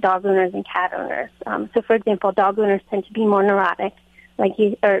between dog owners and cat owners. So, for example, dog owners tend to be more neurotic,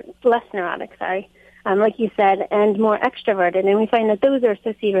 less neurotic, like you said, and more extroverted. And we find that those are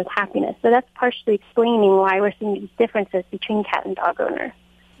associated with happiness. So that's partially explaining why we're seeing these differences between cat and dog owners.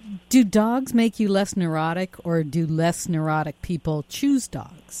 Do dogs make you less neurotic, or do less neurotic people choose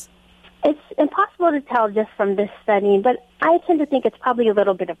dogs? It's impossible to tell just from this study, but I tend to think it's probably a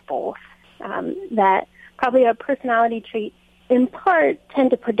little bit of both. That probably our personality traits, in part,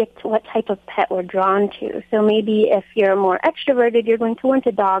 tend to predict what type of pet we're drawn to. So maybe if you're more extroverted, you're going to want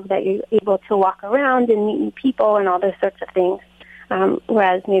a dog that you're able to walk around and meet new people and all those sorts of things.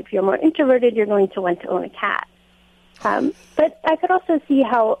 Whereas maybe if you're more introverted, you're going to want to own a cat. But I could also see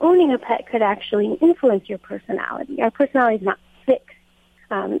how owning a pet could actually influence your personality. Our personality is not fixed.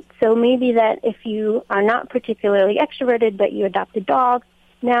 So maybe that if you are not particularly extroverted, but you adopt a dog,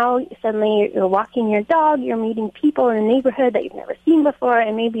 now suddenly you're walking your dog, you're meeting people in a neighborhood that you've never seen before,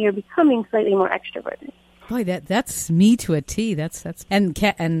 and maybe you're becoming slightly more extroverted. Boy, that's me to a T. That's and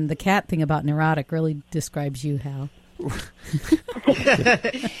the cat thing about neurotic really describes you, Hal.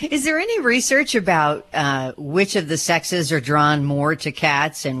 Is there any research about which of the sexes are drawn more to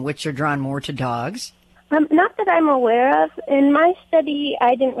cats and which are drawn more to dogs? Not that I'm aware of. In my study,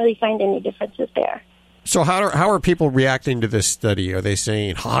 I didn't really find any differences there. So how are people reacting to this study? Are they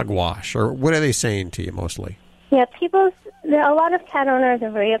saying hogwash, or what are they saying to you mostly? Yeah, a lot of cat owners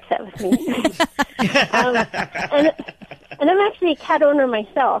are very upset with me. And I'm actually a cat owner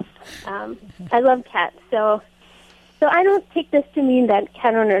myself. I love cats, so I don't take this to mean that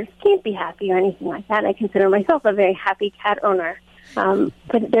cat owners can't be happy or anything like that. I consider myself a very happy cat owner.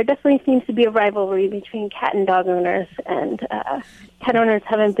 But there definitely seems to be a rivalry between cat and dog owners, and cat owners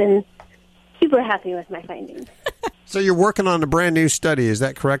haven't been super happy with my findings. So you're working on a brand new study, is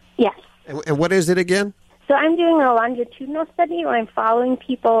that correct? Yes. And what is it again? So I'm doing a longitudinal study where I'm following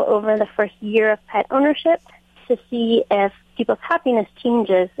people over the first year of pet ownership to see if people's happiness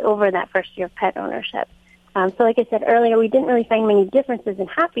changes over that first year of pet ownership. So like I said earlier, we didn't really find many differences in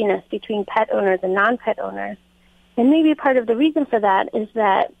happiness between pet owners and non-pet owners. And maybe part of the reason for that is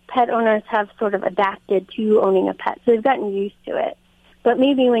that pet owners have sort of adapted to owning a pet, so they've gotten used to it. But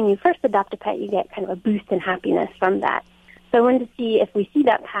maybe when you first adopt a pet, you get kind of a boost in happiness from that. So I wanted to see if we see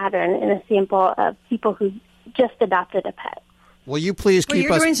that pattern in a sample of people who just adopted a pet. Will you please keep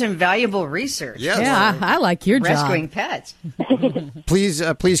you're doing some valuable research. Yes. Yeah, I like your rescuing job. pets.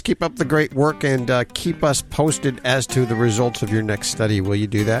 Please keep up the great work and keep us posted as to the results of your next study. Will you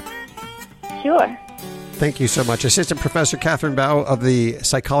do that? Sure. Thank you so much. Assistant Professor Catherine Bowe of the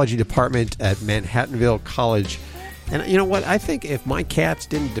Psychology Department at Manhattanville College. And you know what? I think if my cats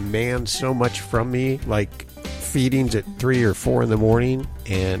didn't demand so much from me, like feedings at 3 or 4 in the morning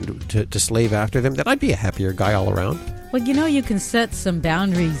and to slave after them, that I'd be a happier guy all around. Well, you can set some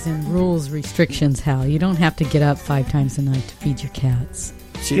boundaries and rules, restrictions, Hal. You don't have to get up 5 times a night to feed your cats.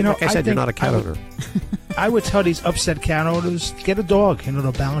 See, like I said, you're not a cat owner. I would tell these upset cat owners, get a dog and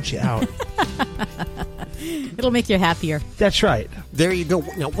it'll balance you out. It'll make you happier. That's right. There you go.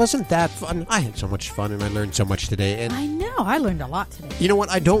 Now, wasn't that fun? I had so much fun and I learned so much today. And I know. I learned a lot today. You know what?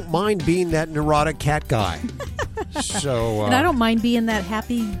 I don't mind being that neurotic cat guy. And I don't mind being that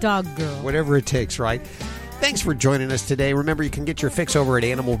happy dog girl. Whatever it takes, right? Thanks for joining us today. Remember, you can get your fix over at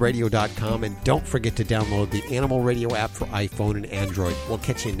animalradio.com, and don't forget to download the Animal Radio app for iPhone and Android. We'll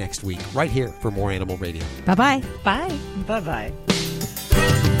catch you next week right here for more Animal Radio. Bye-bye. Bye. Bye-bye.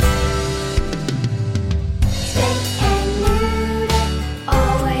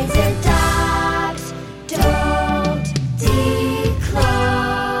 Always adopt, don't declaw.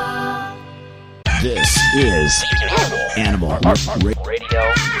 This is Animal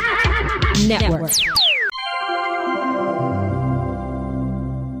Radio Network.